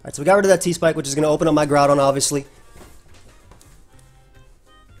 Alright, so we got rid of that T-Spike, which is going to open up my Groudon, obviously.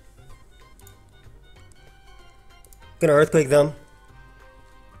 Gonna Earthquake them.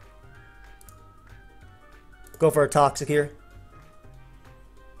 Go for a Toxic here.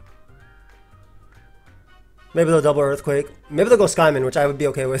 Maybe they'll double Earthquake. Maybe they'll go Skyman, which I would be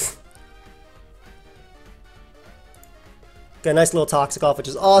okay with. Get a nice little Toxic off, which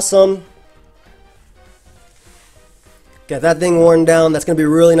is awesome. Get that thing worn down. That's going to be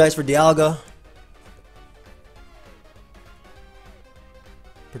really nice for Dialga.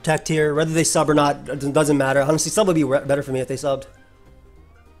 Protect here. Whether they sub or not, it doesn't matter. Honestly, sub would be better for me if they subbed.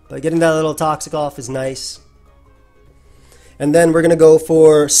 But getting that little Toxic off is nice. And then we're going to go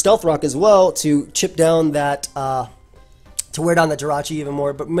for Stealth Rock as well to chip down that, to wear down that Jirachi even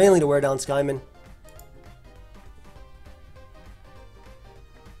more, but mainly to wear down Skyman.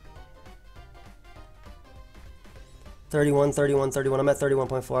 $31, $31, $31. I'm at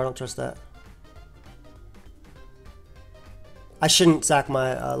 31.4. I don't trust that. I shouldn't sack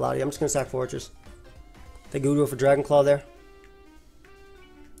my Lottie. I'm just going to sack Fortress. Take Gudo for Dragon Claw there.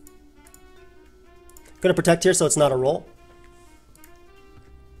 Going to protect here so it's not a roll.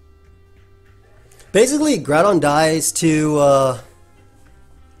 Basically, Groudon dies to...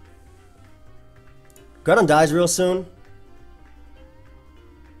 Groudon dies real soon.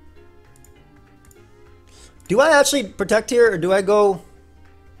 Do I actually protect here, or do I go...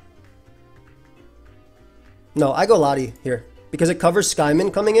 No, I go Lottie here. Because it covers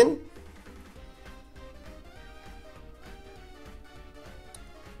Skyman coming in.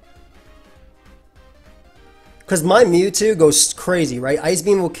 Because my Mewtwo goes crazy, right? Ice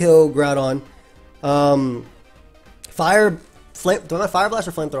Beam will kill Groudon. Fire... Flame... Do I have Fire Blast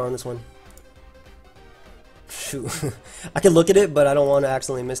or Flamethrower on this one? Shoot. I can look at it, but I don't want to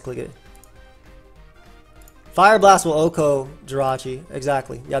accidentally misclick it. Fire Blast will Oko Jirachi.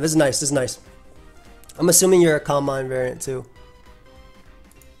 Exactly. Yeah, this is nice. This is nice. I'm assuming you're a Calm Mind variant too.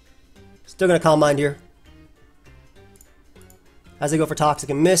 Still gonna Calm Mind here. As they go for Toxic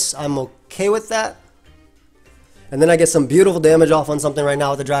and miss, I'm okay with that. And then I get some beautiful damage off on something right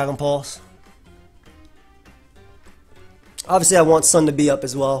now with the Dragon Pulse. Obviously, I want Sun to be up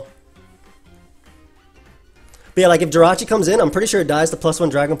as well. But yeah, like if Jirachi comes in, I'm pretty sure it dies the +1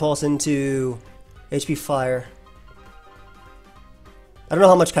 Dragon Pulse into HP Fire. I don't know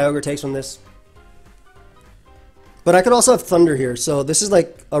how much Kyogre takes from this. But I could also have Thunder here, so this is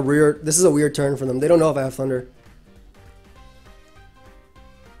like a weird, this is a weird turn for them. They don't know if I have Thunder.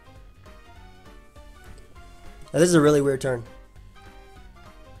 Now, this is a really weird turn.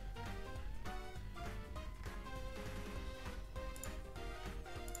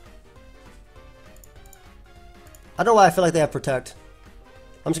 I don't know why I feel like they have Protect.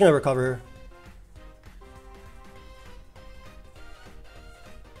 I'm just gonna recover here.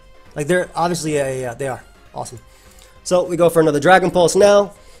 Like they're obviously, yeah, they are. Awesome. So we go for another Dragon Pulse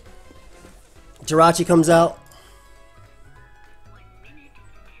now. Jirachi comes out.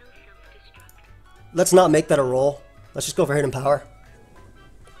 Let's not make that a roll. Let's just go for Hidden Power.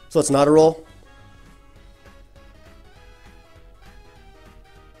 So it's not a roll.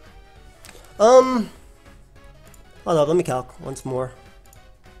 Hold up, let me calc once more.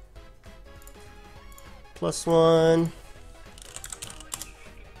 +1.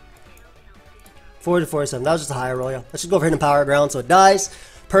 40 to 47. That was just a higher roll, yeah. Let's just go for Hidden Power Ground so it dies.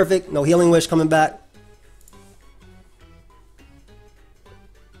 Perfect. No Healing Wish coming back.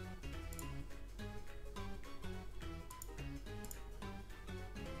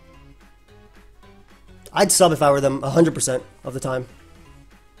 I'd sub if I were them 100% of the time.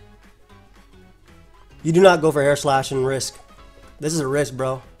 You do not go for Air Slash and risk. This is a risk,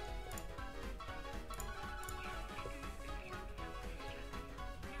 bro.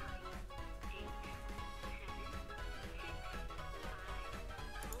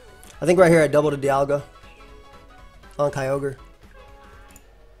 I think right here I doubled a Dialga on Kyogre.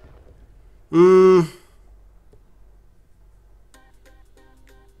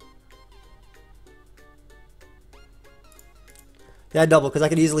 Yeah, I double because I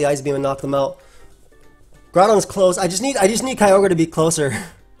could easily Ice Beam and knock them out. Groudon's close. I just need Kyogre to be closer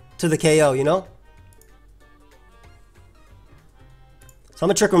to the KO, you know? So I'm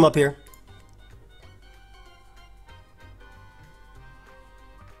gonna trick him up here.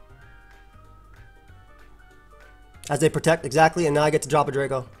 As they protect, exactly, and now I get to drop a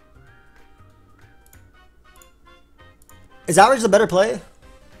Draco. Is Outrage the better play?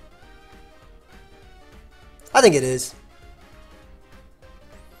 I think it is.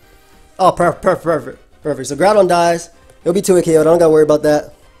 Oh, perfect. So Groudon dies. It'll be 2 KO. I don't gotta worry about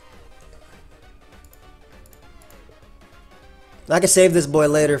that. I can save this boy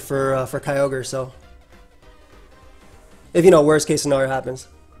later for Kyogre, so. If, you know, worst case scenario happens.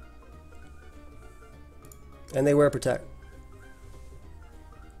 And they wear protect.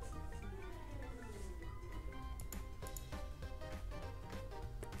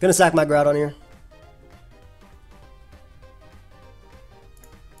 Gonna sack my Groudon here.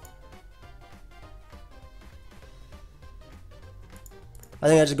 I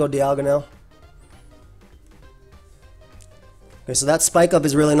think I just go Dialga now. Okay, so that spike up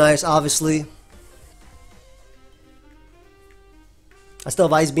is really nice, obviously. I still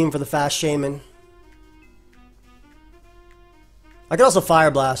have Ice Beam for the fast Shaman. I can also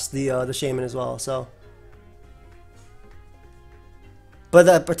Fire Blast the Shaman as well, so. But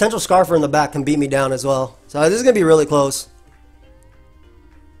that potential Scarfer in the back can beat me down as well. So this is going to be really close.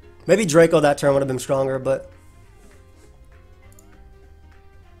 Maybe Draco that turn would have been stronger, but...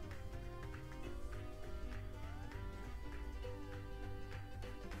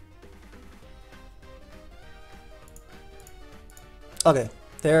 Okay,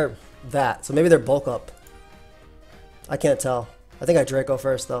 they're that. So maybe they're bulk up. I can't tell. I think I Draco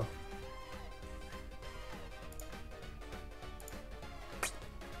first, though.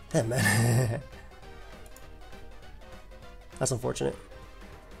 Damn, man. That's unfortunate.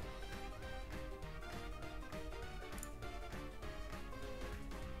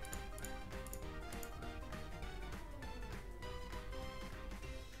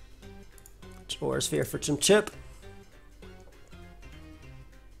 Aura Sphere for some chip.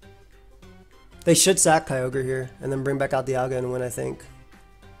 They should sack Kyogre here and then bring back out Dialga and win, I think.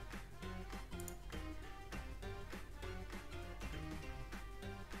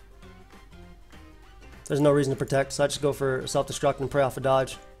 There's no reason to protect, so I just go for Self-Destruct and pray off a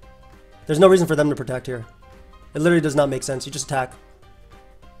dodge. There's no reason for them to protect here. It literally does not make sense. You just attack.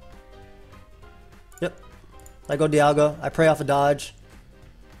 Yep. I go Dialga. I pray off a dodge.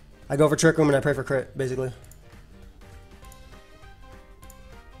 I go for Trick Room and I pray for crit, basically.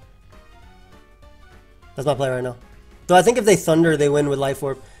 That's my play right now. Though I think if they Thunder, they win with Life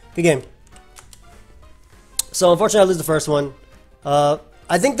Orb. Good game. So unfortunately I lose the first one.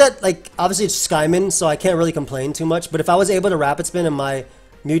 I think that, like, obviously it's Skyman, so I can't really complain too much. But if I was able to Rapid Spin and my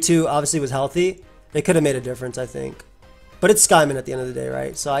Mewtwo obviously was healthy, it could have made a difference, I think. But it's Skyman at the end of the day,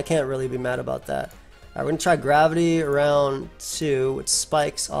 right? So I can't really be mad about that. Alright, we're going to try Gravity around 2 with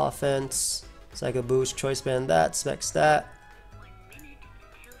Spikes, Offense, Psycho Boost, Choice Band that, Spec Stat.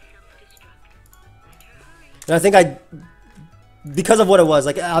 And I think because of what it was,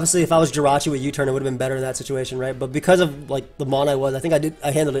 like, obviously if I was Jirachi with U-turn, it would have been better in that situation, right? But because of, like, the mon I was, I think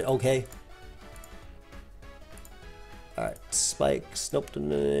I handled it okay. Alright, Spikes, nope,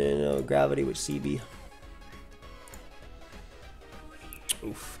 no, Gravity with CB.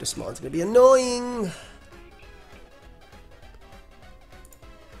 Oof, this mon's gonna be annoying.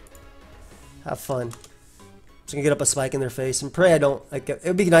 Have fun. Just gonna get up a spike in their face and pray I don't, like, it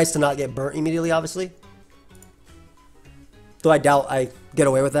would be nice to not get burnt immediately, obviously. Though I doubt I get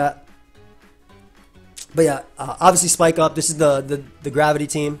away with that. But yeah, obviously spike up. This is the Gravity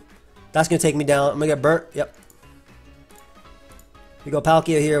team. That's going to take me down. I'm going to get burnt. Yep. We go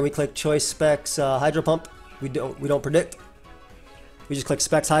Palkia here. We click Choice Specs Hydro Pump. We don't predict. We just click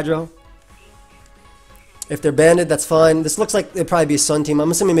Specs Hydro. If they're banded, that's fine. This looks like it'd probably be a Sun team.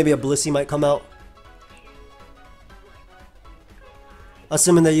 I'm assuming maybe a Blissey might come out.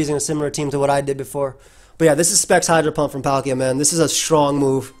 Assuming they're using a similar team to what I did before. But yeah, this is Specs Hydro Pump from Palkia, man. This is a strong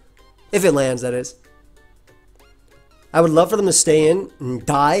move. If it lands, that is. I would love for them to stay in and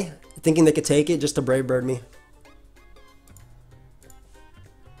die, thinking they could take it just to Brave Bird me.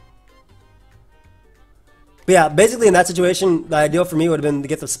 But yeah, basically in that situation, the ideal for me would have been to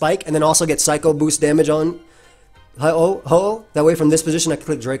get the spike and then also get Psycho Boost damage on Ho-Oh. That way from this position I could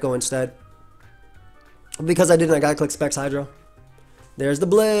click Draco instead. Because I didn't, I gotta click Specs Hydro. There's the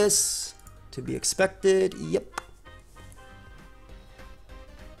Bliss. To be expected, yep.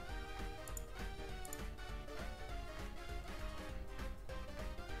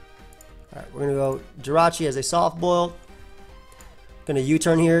 Alright, we're gonna go Jirachi as a soft boil. Gonna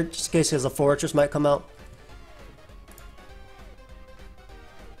U-turn here, just in case because a Fortress might come out.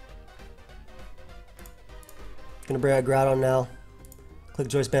 Gonna bring out Groudon now. Click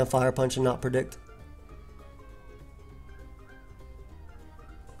Choice Band Fire Punch and not predict.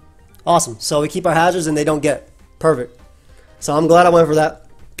 Awesome. So we keep our hazards and they don't get. Perfect. So I'm glad I went for that.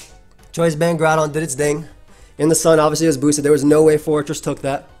 Choice Band Groudon did its thing. In the sun, obviously it was boosted. There was no way Fortress took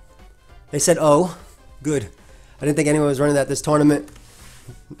that. They said, oh, good. I didn't think anyone was running that this tournament.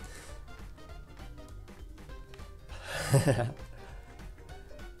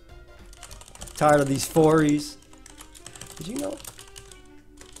 Tired of these fories. Did you know?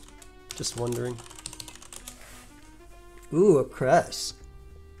 Just wondering. Ooh, a Crest.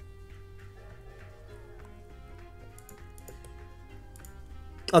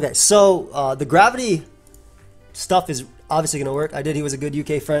 Okay, so the gravity stuff is obviously going to work. I did. He was a good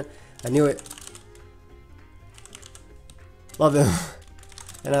UK friend. I knew it. Love him.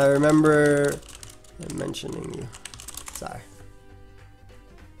 And I remember mentioning you. Sorry.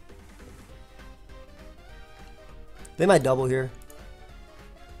 They might double here.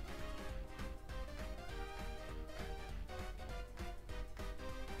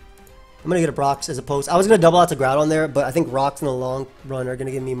 I'm going to get a Brox as a post. I was going to double out to Groudon there, but I think Rocks in the long run are going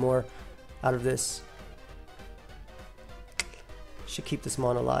to give me more out of this. Should keep this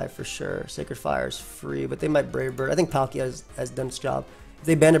mon alive for sure. Sacred Fire is free, but they might Brave Bird. I think Palkia has done its job. If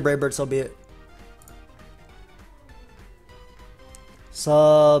they ban a Brave Bird, so be it.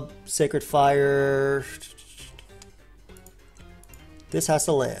 Sub, Sacred Fire. This has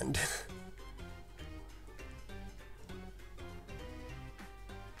to land.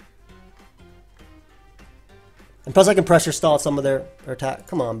 And plus I can pressure stall some of their attack.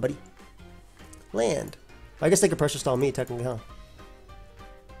 Come on, buddy. Land. I guess they could pressure stall me technically, huh?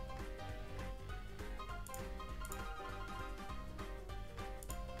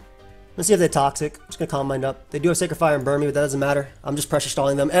 Let's see if they're toxic. I'm just gonna calm mind up. They do have Sacred Fire and burn me, but that doesn't matter. I'm just pressure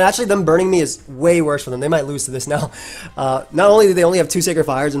stalling them. And actually them burning me is way worse for them. They might lose to this now. Not only do they only have 2 Sacred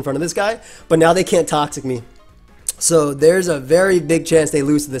Fires in front of this guy, but now they can't toxic me. So there's a very big chance they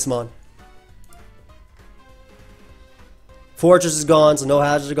lose to this mon. Fortress is gone, so no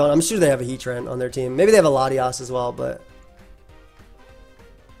hazards are gone. I'm sure they have a Heatran on their team. Maybe they have a Latios as well, but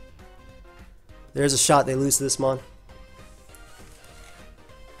there's a shot they lose to this mon.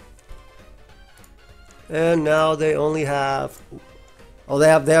 And now they only have, oh, they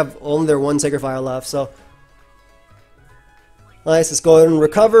have only their 1 Sacred Fire left. So nice. Let's go ahead and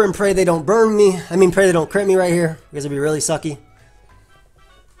recover and pray they don't burn me. I mean, pray they don't crit me right here because it'd be really sucky.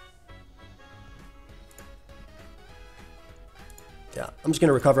 Yeah, I'm just going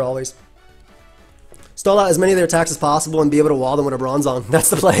to recover always. Stall out as many of their attacks as possible and be able to wall them with a Bronzong. That's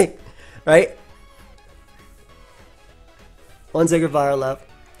the play, right? 1 Sacred Fire left.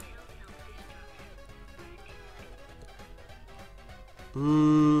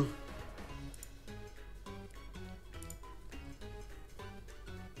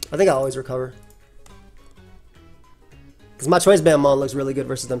 I think I always recover. Because my Choice Band Mon looks really good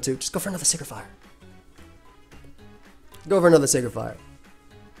versus them too. Just go for another Sacred Fire. Go for another Sacred Fire.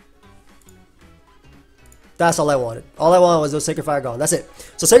 That's all I wanted. All I wanted was those Sacred Fire gone. That's it.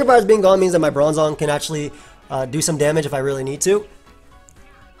 So Sacred Fires being gone means that my Bronzong can actually do some damage if I really need to.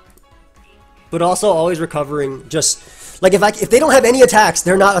 But also always recovering. Just like if they don't have any attacks,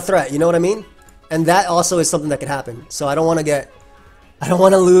 they're not a threat. You know what I mean? And that also is something that could happen. So I don't want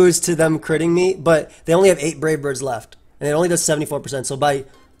to lose to them critting me. But they only have 8 Brave Birds left, and it only does 74%. So by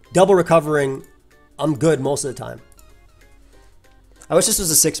double recovering, I'm good most of the time. I wish this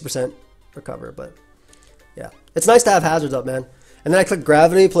was a 6% recover, but yeah. It's nice to have hazards up, man. And then I click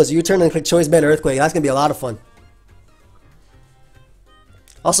Gravity plus U-turn and click Choice Band Earthquake. That's going to be a lot of fun.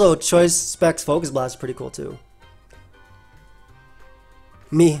 Also, Choice Specs Focus Blast is pretty cool, too.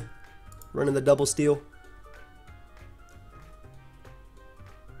 Me, running the double steal.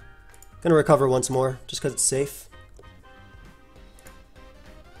 Gonna recover once more, just because it's safe.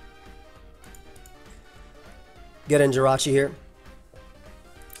 Get in Jirachi here.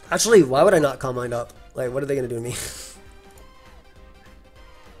 Actually, why would I not Calm Mind up? Like, what are they gonna do to me?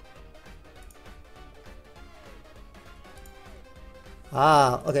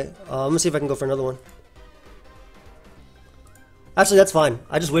 Ah, okay. I'm gonna see if I can go for another one. Actually, that's fine.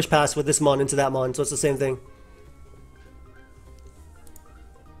 I just Wish Pass with this mon into that mon, so it's the same thing.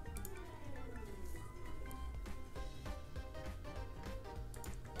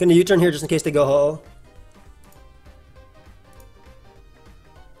 Gonna U-turn here just in case they go ho-oh.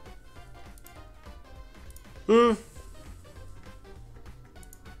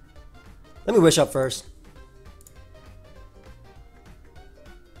 Let me Wish up first.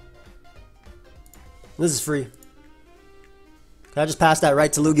 This is free. Can I just pass that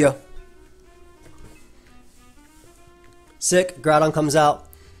right to Lugia? Sick. Groudon comes out.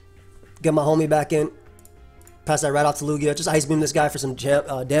 Get my homie back in. Pass that right off to Lugia. Just Ice Beam this guy for some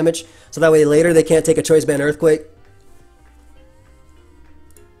damage. So that way later they can't take a Choice Band Earthquake.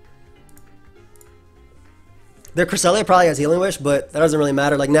 Their Cresselia probably has Healing Wish, but that doesn't really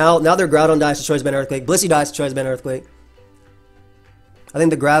matter. Like now their Groudon dies to Choice Band Earthquake. Blissey dies to Choice Band Earthquake. I think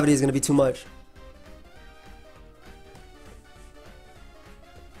the gravity is going to be too much.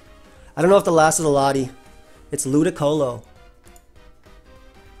 I don't know if the last is a Lottie. It's Ludicolo.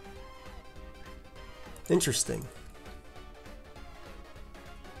 Interesting.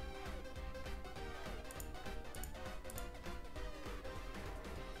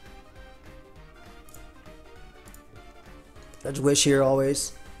 I just wish here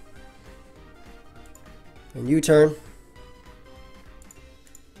always. And U-turn.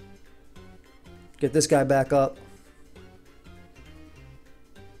 Get this guy back up.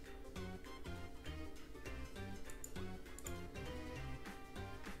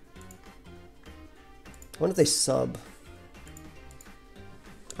 I wonder if they sub.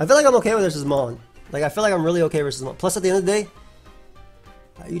 I feel like I'm okay with this as Mon. Like, I feel like I'm really okay versus Mon. Plus, at the end of the day,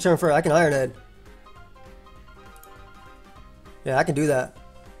 you turn first. I can Iron Head. Yeah, I can do that.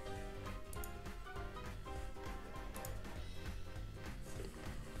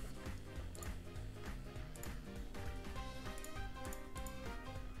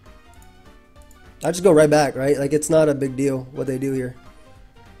 I just go right back, right? Like, it's not a big deal what they do here.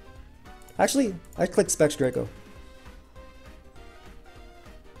 Actually, I click Specs Draco.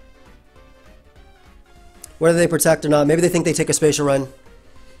 Whether they protect or not, maybe they think they take a spatial run.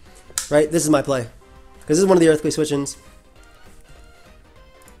 Right? This is my play. Because this is one of the Earthquake switch-ins.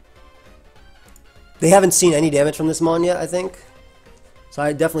 They haven't seen any damage from this Mon yet, I think. So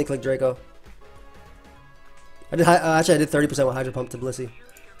I definitely click Draco. Actually, I did 30% with Hydro Pump to Blissey.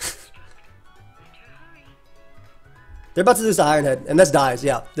 They're about to lose the Iron Head, and this dies,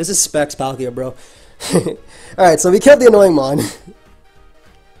 yeah. This is Specs Palkia, bro. Alright, so we killed the annoying Mon.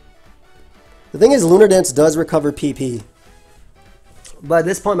 The thing is, Lunar Dance does recover PP. But at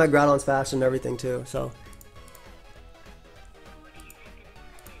this point, my Groudon's faster and everything, too, so.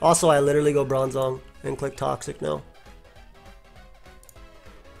 Also, I literally go Bronzong and click Toxic now.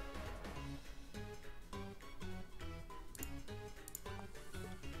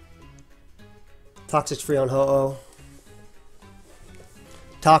 Toxic's free on Ho-Oh.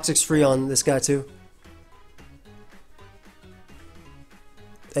 Toxic's free on this guy too.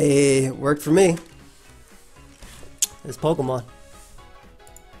 Hey, worked for me. It's Pokemon.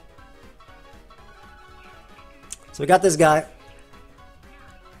 So we got this guy.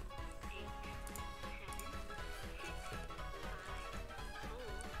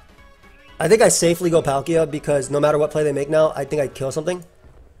 I think I safely go Palkia because no matter what play they make now, I think I'd kill something.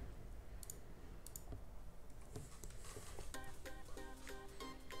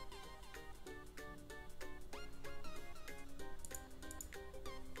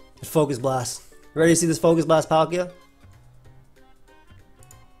 Focus Blast. Ready to see this Focus Blast Palkia?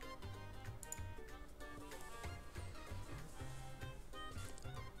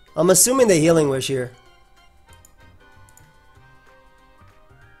 I'm assuming they Healing Wish here.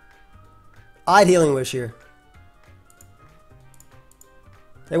 I'd Healing Wish here.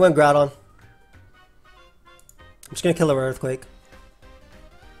 They went Groudon. I'm just gonna kill her Earthquake.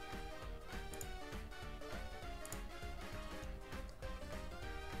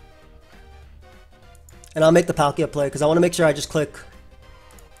 And I'll make the Palkia play because I want to make sure I just click.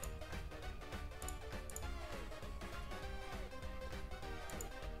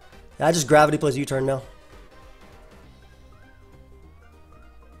 Yeah, I just Gravity plays U-turn now.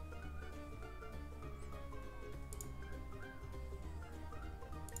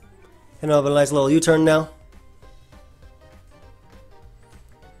 And I'll have a nice little U-turn now.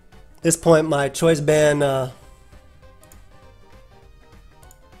 At this point, my Choice Band,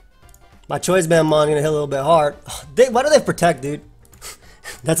 my Choice Band Mon gonna hit a little bit hard. Why do they protect, dude?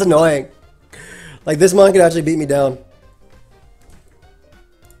 That's annoying. Like, this Mon could actually beat me down.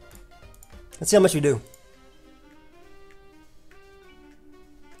 Let's see how much we do.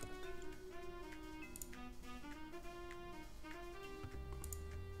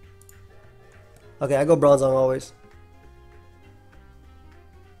 Okay, I go Bronzong always.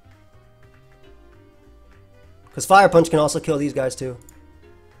 Because Fire Punch can also kill these guys too.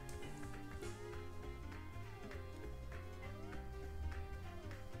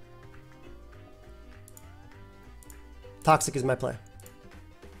 Toxic is my play.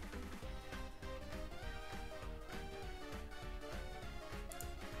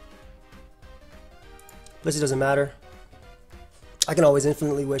 Blissey doesn't matter. I can always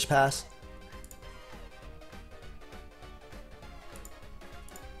infinitely Wish Pass.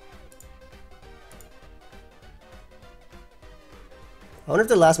 I wonder if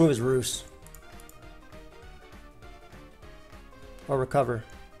their last move is Roost. Or Recover.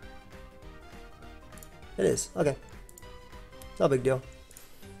 It is. Okay. Not a big deal.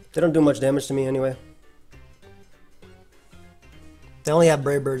 They don't do much damage to me anyway. They only have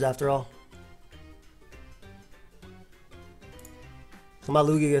Brave Birds after all. So my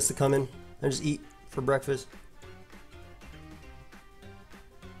Lugia gets to come in and just eat for breakfast.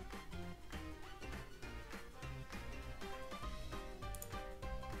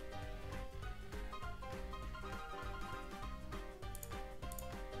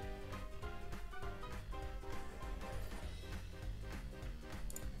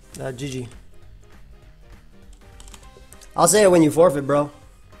 GG. I'll say it when you forfeit, bro.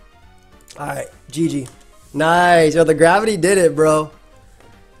 Alright, GG. Nice. Yo, the gravity did it, bro.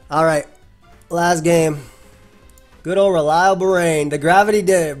 Alright. Last game. Good old reliable rain. The gravity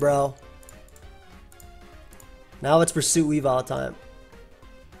did it, bro. Now it's Pursuit Weavile time.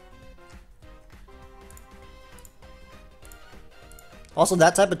 Also,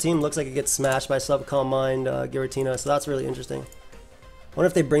 that type of team looks like it gets smashed by Subcom Mind Giratina, so that's really interesting. I wonder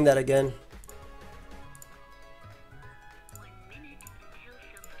if they bring that again.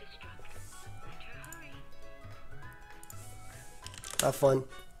 Have fun.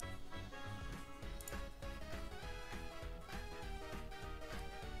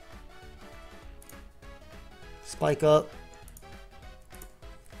 Spike up.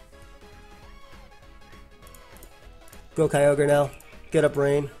 Go Kyogre now. Get up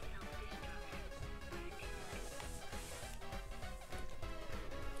Rain.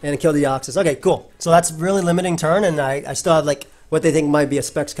 And kill the Oxus. Okay, cool. So that's really limiting turn, and I still have like what they think might be a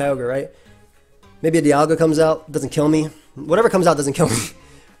Specs Kyogre, right? Maybe a Dialga comes out, doesn't kill me. Whatever comes out doesn't kill me.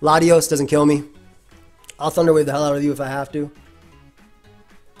 Latios doesn't kill me. I'll Thunder Wave the hell out of you if I have to.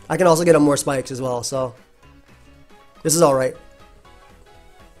 I can also get up more spikes as well, so this is alright.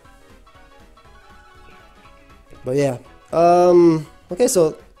 But yeah. Okay,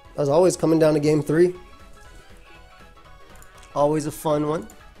 so as always, coming down to game 3. Always a fun one.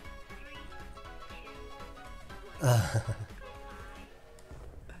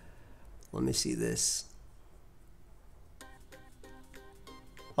 Let me see this.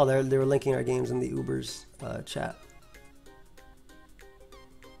 Oh, they were linking our games in the Ubers chat.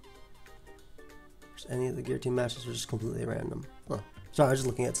 Any of the Gear Team matches were just completely random. Huh. Sorry, I was just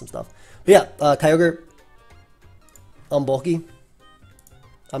looking at some stuff. But yeah, Kyogre, I'm bulky.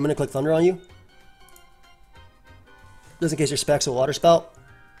 I'm gonna click Thunder on you. Just in case your Specs a Water Spout.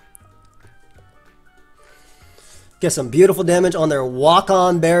 Get some beautiful damage on their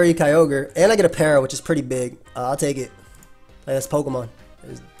Walk-On Berry Kyogre. And I get a Para, which is pretty big. I'll take it. That's Pokemon.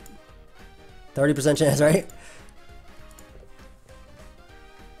 There's 30% chance, right?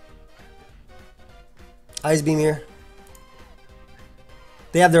 Ice Beam here.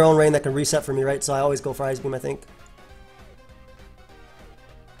 They have their own rain that can reset for me, right? So I always go for Ice Beam, I think.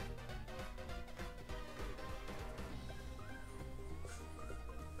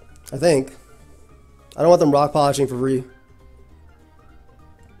 I don't want them rock polishing for free.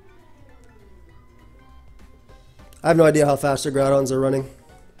 I have no idea how fast their Groudons are running.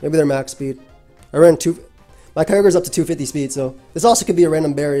 Maybe they're max speed. I ran my Kyogre's up to 250 speed, so this also could be a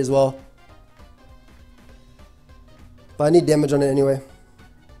random berry as well. But I need damage on it anyway.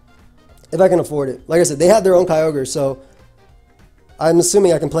 If I can afford it. Like I said, they have their own Kyogre, so I'm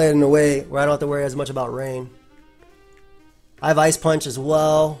assuming I can play it in a way where I don't have to worry as much about rain. I have Ice Punch as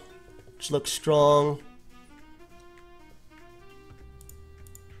well, which looks strong.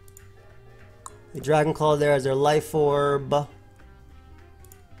 The Dragon Claw there as their Life Orb.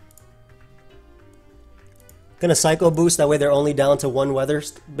 Gonna Psycho Boost, that way they're only down to 1 weather,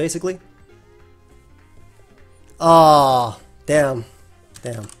 basically. Oh, damn.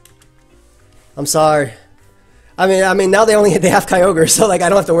 Damn. I'm sorry. I mean now they have Kyogre, so like I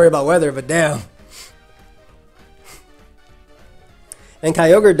don't have to worry about weather, but damn. And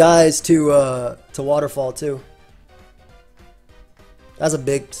Kyogre dies to Waterfall too. That's a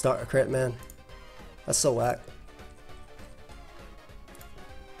big start crit, man. That's so whack.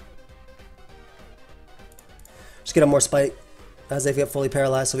 Just get up more Spike as they get fully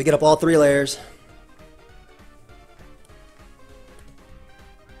paralyzed. So we get up all 3 layers.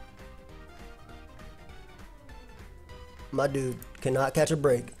 My dude cannot catch a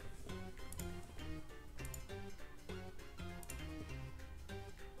break.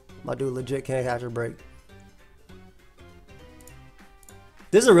 My dude legit can't catch a break.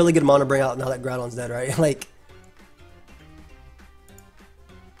 This is a really good mon to bring out now that Groudon's dead, right? Like,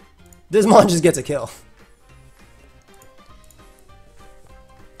 this mon just gets a kill.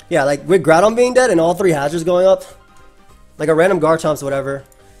 Yeah, like with Groudon being dead and all 3 hazards going up, like a random Garchomp's whatever.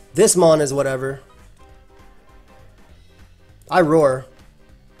 This mon is whatever. I roar.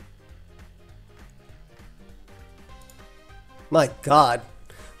 My god.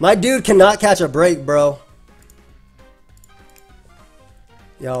 My dude cannot catch a break, bro.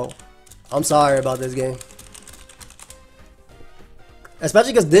 Yo, I'm sorry about this game.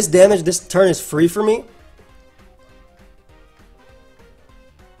 Especially because this damage, this turn is free for me.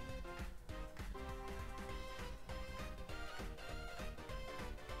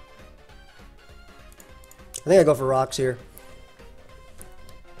 I think I go for rocks here.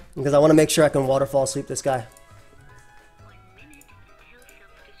 Because I want to make sure I can waterfall sweep this guy.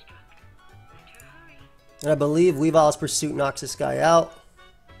 And I believe Weavile's Pursuit knocks this guy out.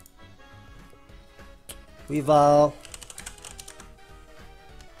 Weavile.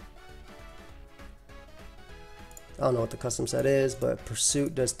 I don't know what the custom set is, but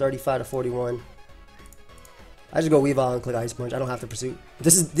Pursuit does 35 to 41. I just go Weavile and click Ice Punch. I don't have to Pursuit.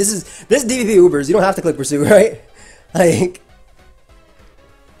 This is DPP Ubers. You don't have to click Pursuit, right? Like,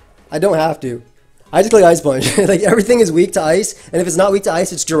 I don't have to. I just click Ice Punch. Like, everything is weak to Ice, and if it's not weak to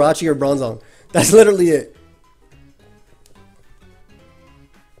Ice, it's Jirachi or Bronzong. That's literally it.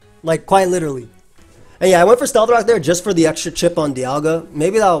 Like, quite literally. And yeah, I went for Stealth Rock there just for the extra chip on Dialga.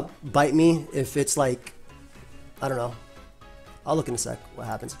 Maybe that'll bite me if it's like, I don't know. I'll look in a sec what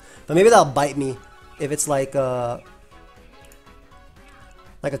happens. But maybe that'll bite me if it's like a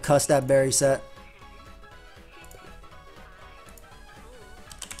Custap Berry set.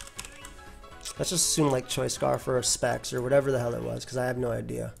 Let's just assume like Choice Scarf or Specs or whatever the hell it was, because I have no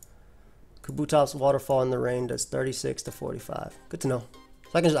idea. Kabutop's Waterfall in the Rain does 36 to 45. Good to know. So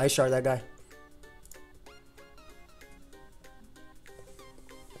I can just Ice Shard that guy.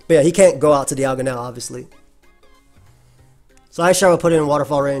 But yeah, he can't go out to Dialga now, obviously. So Ice Shard will put it in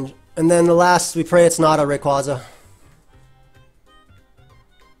Waterfall range. And then the last, we pray it's not a Rayquaza.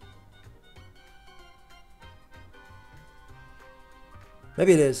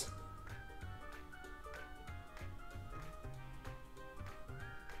 Maybe it is.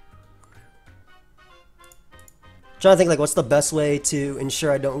 Trying to think like what's the best way to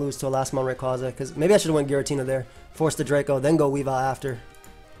ensure I don't lose to a last mon Rayquaza, because maybe I should have went Giratina there, force the Draco, then go Weavile after.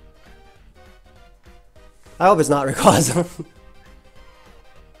 I hope it's not Rayquaza.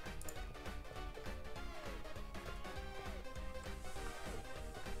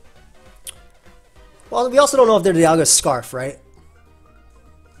 Well, we also don't know if they're Dialga's Scarf, right?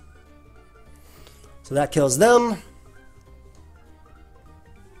 So that kills them.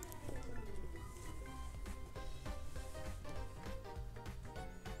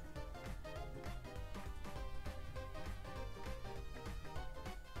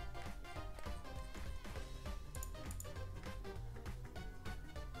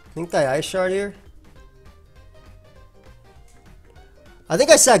 I think I Ice Shard here. I think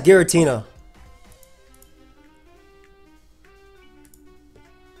I sack Giratina.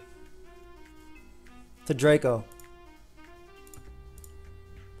 To Draco.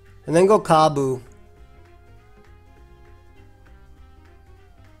 And then go Kabu.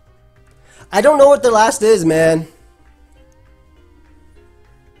 I don't know what the last is, man.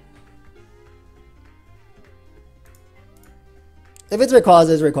 If it's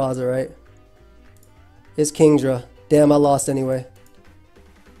Rayquaza, it's Rayquaza, right? It's Kingdra. Damn, I lost anyway.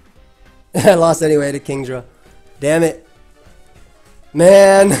 I lost anyway to Kingdra. Damn it.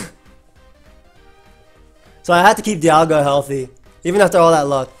 Man. So I had to keep Dialga healthy, even after all that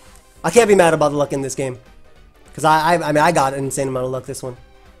luck. I can't be mad about the luck in this game. Because I mean, I got an insane amount of luck this one.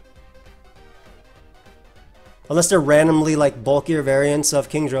 Unless they're randomly like bulkier variants of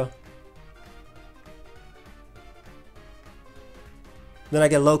Kingdra. Then I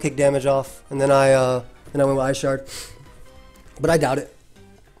get low kick damage off, and then I win with Ice Shard. But I doubt it.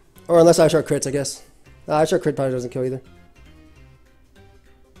 Or unless Ice Shard crits, I guess. Ice Shard crit probably doesn't kill either.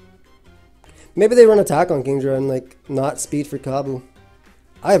 Maybe they run attack on Kingdra and like not speed for Kabu.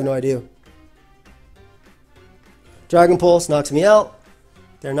 I have no idea. Dragon Pulse knocks me out.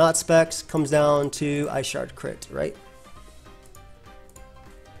 They're not Specs. Comes down to Ice Shard crit, right?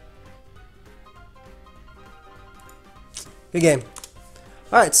 Good game.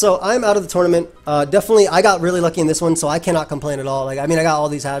 Alright, so I'm out of the tournament. Definitely, I got really lucky in this one, so I cannot complain at all. Like, I mean, I got all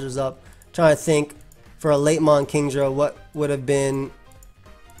these hazards up. Trying to think for a late Mon Kingdra, what would have been...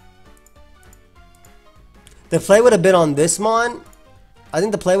 The play would have been on this Mon. I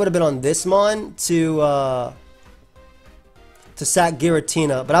think the play would have been on this Mon to sack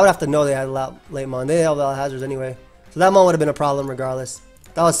Giratina, but I would have to know they had late Mon. They have a lot of hazards anyway. So that Mon would have been a problem regardless.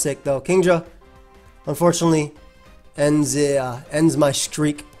 That was sick, though. Kingdra, unfortunately... ends my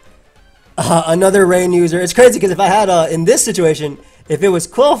streak. Another rain user. It's crazy because if I had in this situation, if it was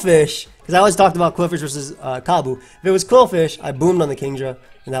Quillfish, because I always talked about Quillfish versus Kabu. If it was Quillfish, I boomed on the Kingdra,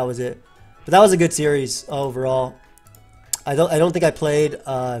 and that was it. But that was a good series overall. I don't think I played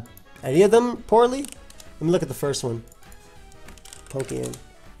any of them poorly. Let me look at the first one. Pokeaim.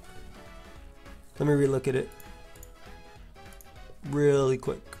 Let me relook at it really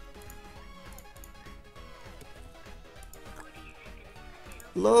quick.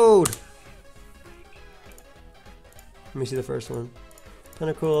 Load! Let me see the first one.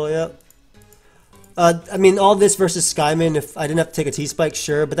 Kinda cool, yep. I mean, all this versus Skyman, if I didn't have to take a T-Spike,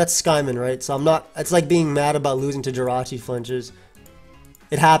 sure, but that's Skyman, right? So I'm not, it's like being mad about losing to Jirachi flinches.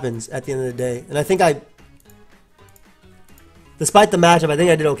 It happens at the end of the day. And I think I Despite the matchup, I think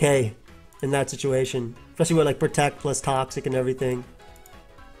I did okay in that situation. Especially with like Protect plus Toxic and everything.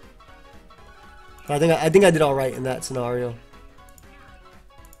 I think I did alright in that scenario.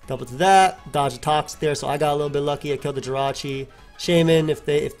 Double to that. Dodge the Toxic there, so I got a little bit lucky. I killed the Jirachi. Shaman, if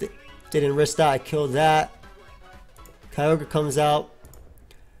they didn't risk that, I killed that. Kyogre comes out.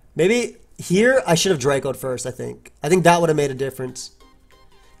 Maybe here I should have Draco'd first, I think. I think that would have made a difference.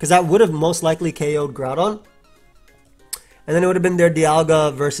 Because that would have most likely KO'd Groudon. And then it would have been their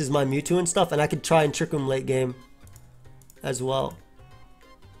Dialga versus my Mewtwo and stuff. And I could try and trick him late game as well.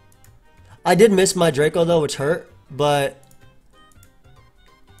 I did miss my Draco though, which hurt. But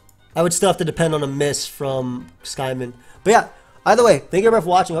I would still have to depend on a miss from Skyman. But yeah, either way, thank you everybody for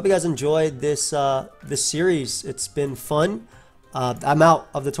watching. I hope you guys enjoyed this this series. It's been fun. I'm out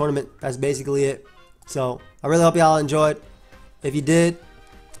of the tournament. That's basically it. So I really hope y'all enjoyed. If you did,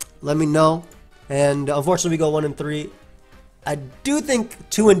 let me know. And unfortunately, we go 1-3. I do think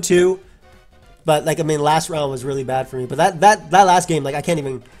 2-2. But like, I mean, last round was really bad for me. But that last game, like, I can't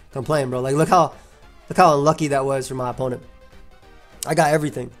even complain, bro. Like, look how unlucky that was for my opponent. I got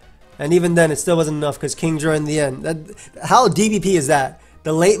everything. And even then, it still wasn't enough because Kingdra in the end. How DPP is that?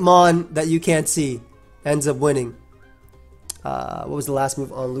 The late Mon that you can't see ends up winning. What was the last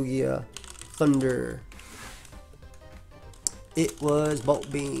move on Lugia? Thunder. It was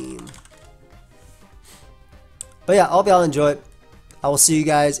Bolt Beam. But yeah, I hope y'all enjoyed. I will see you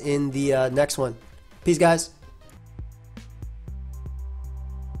guys in the next one. Peace, guys.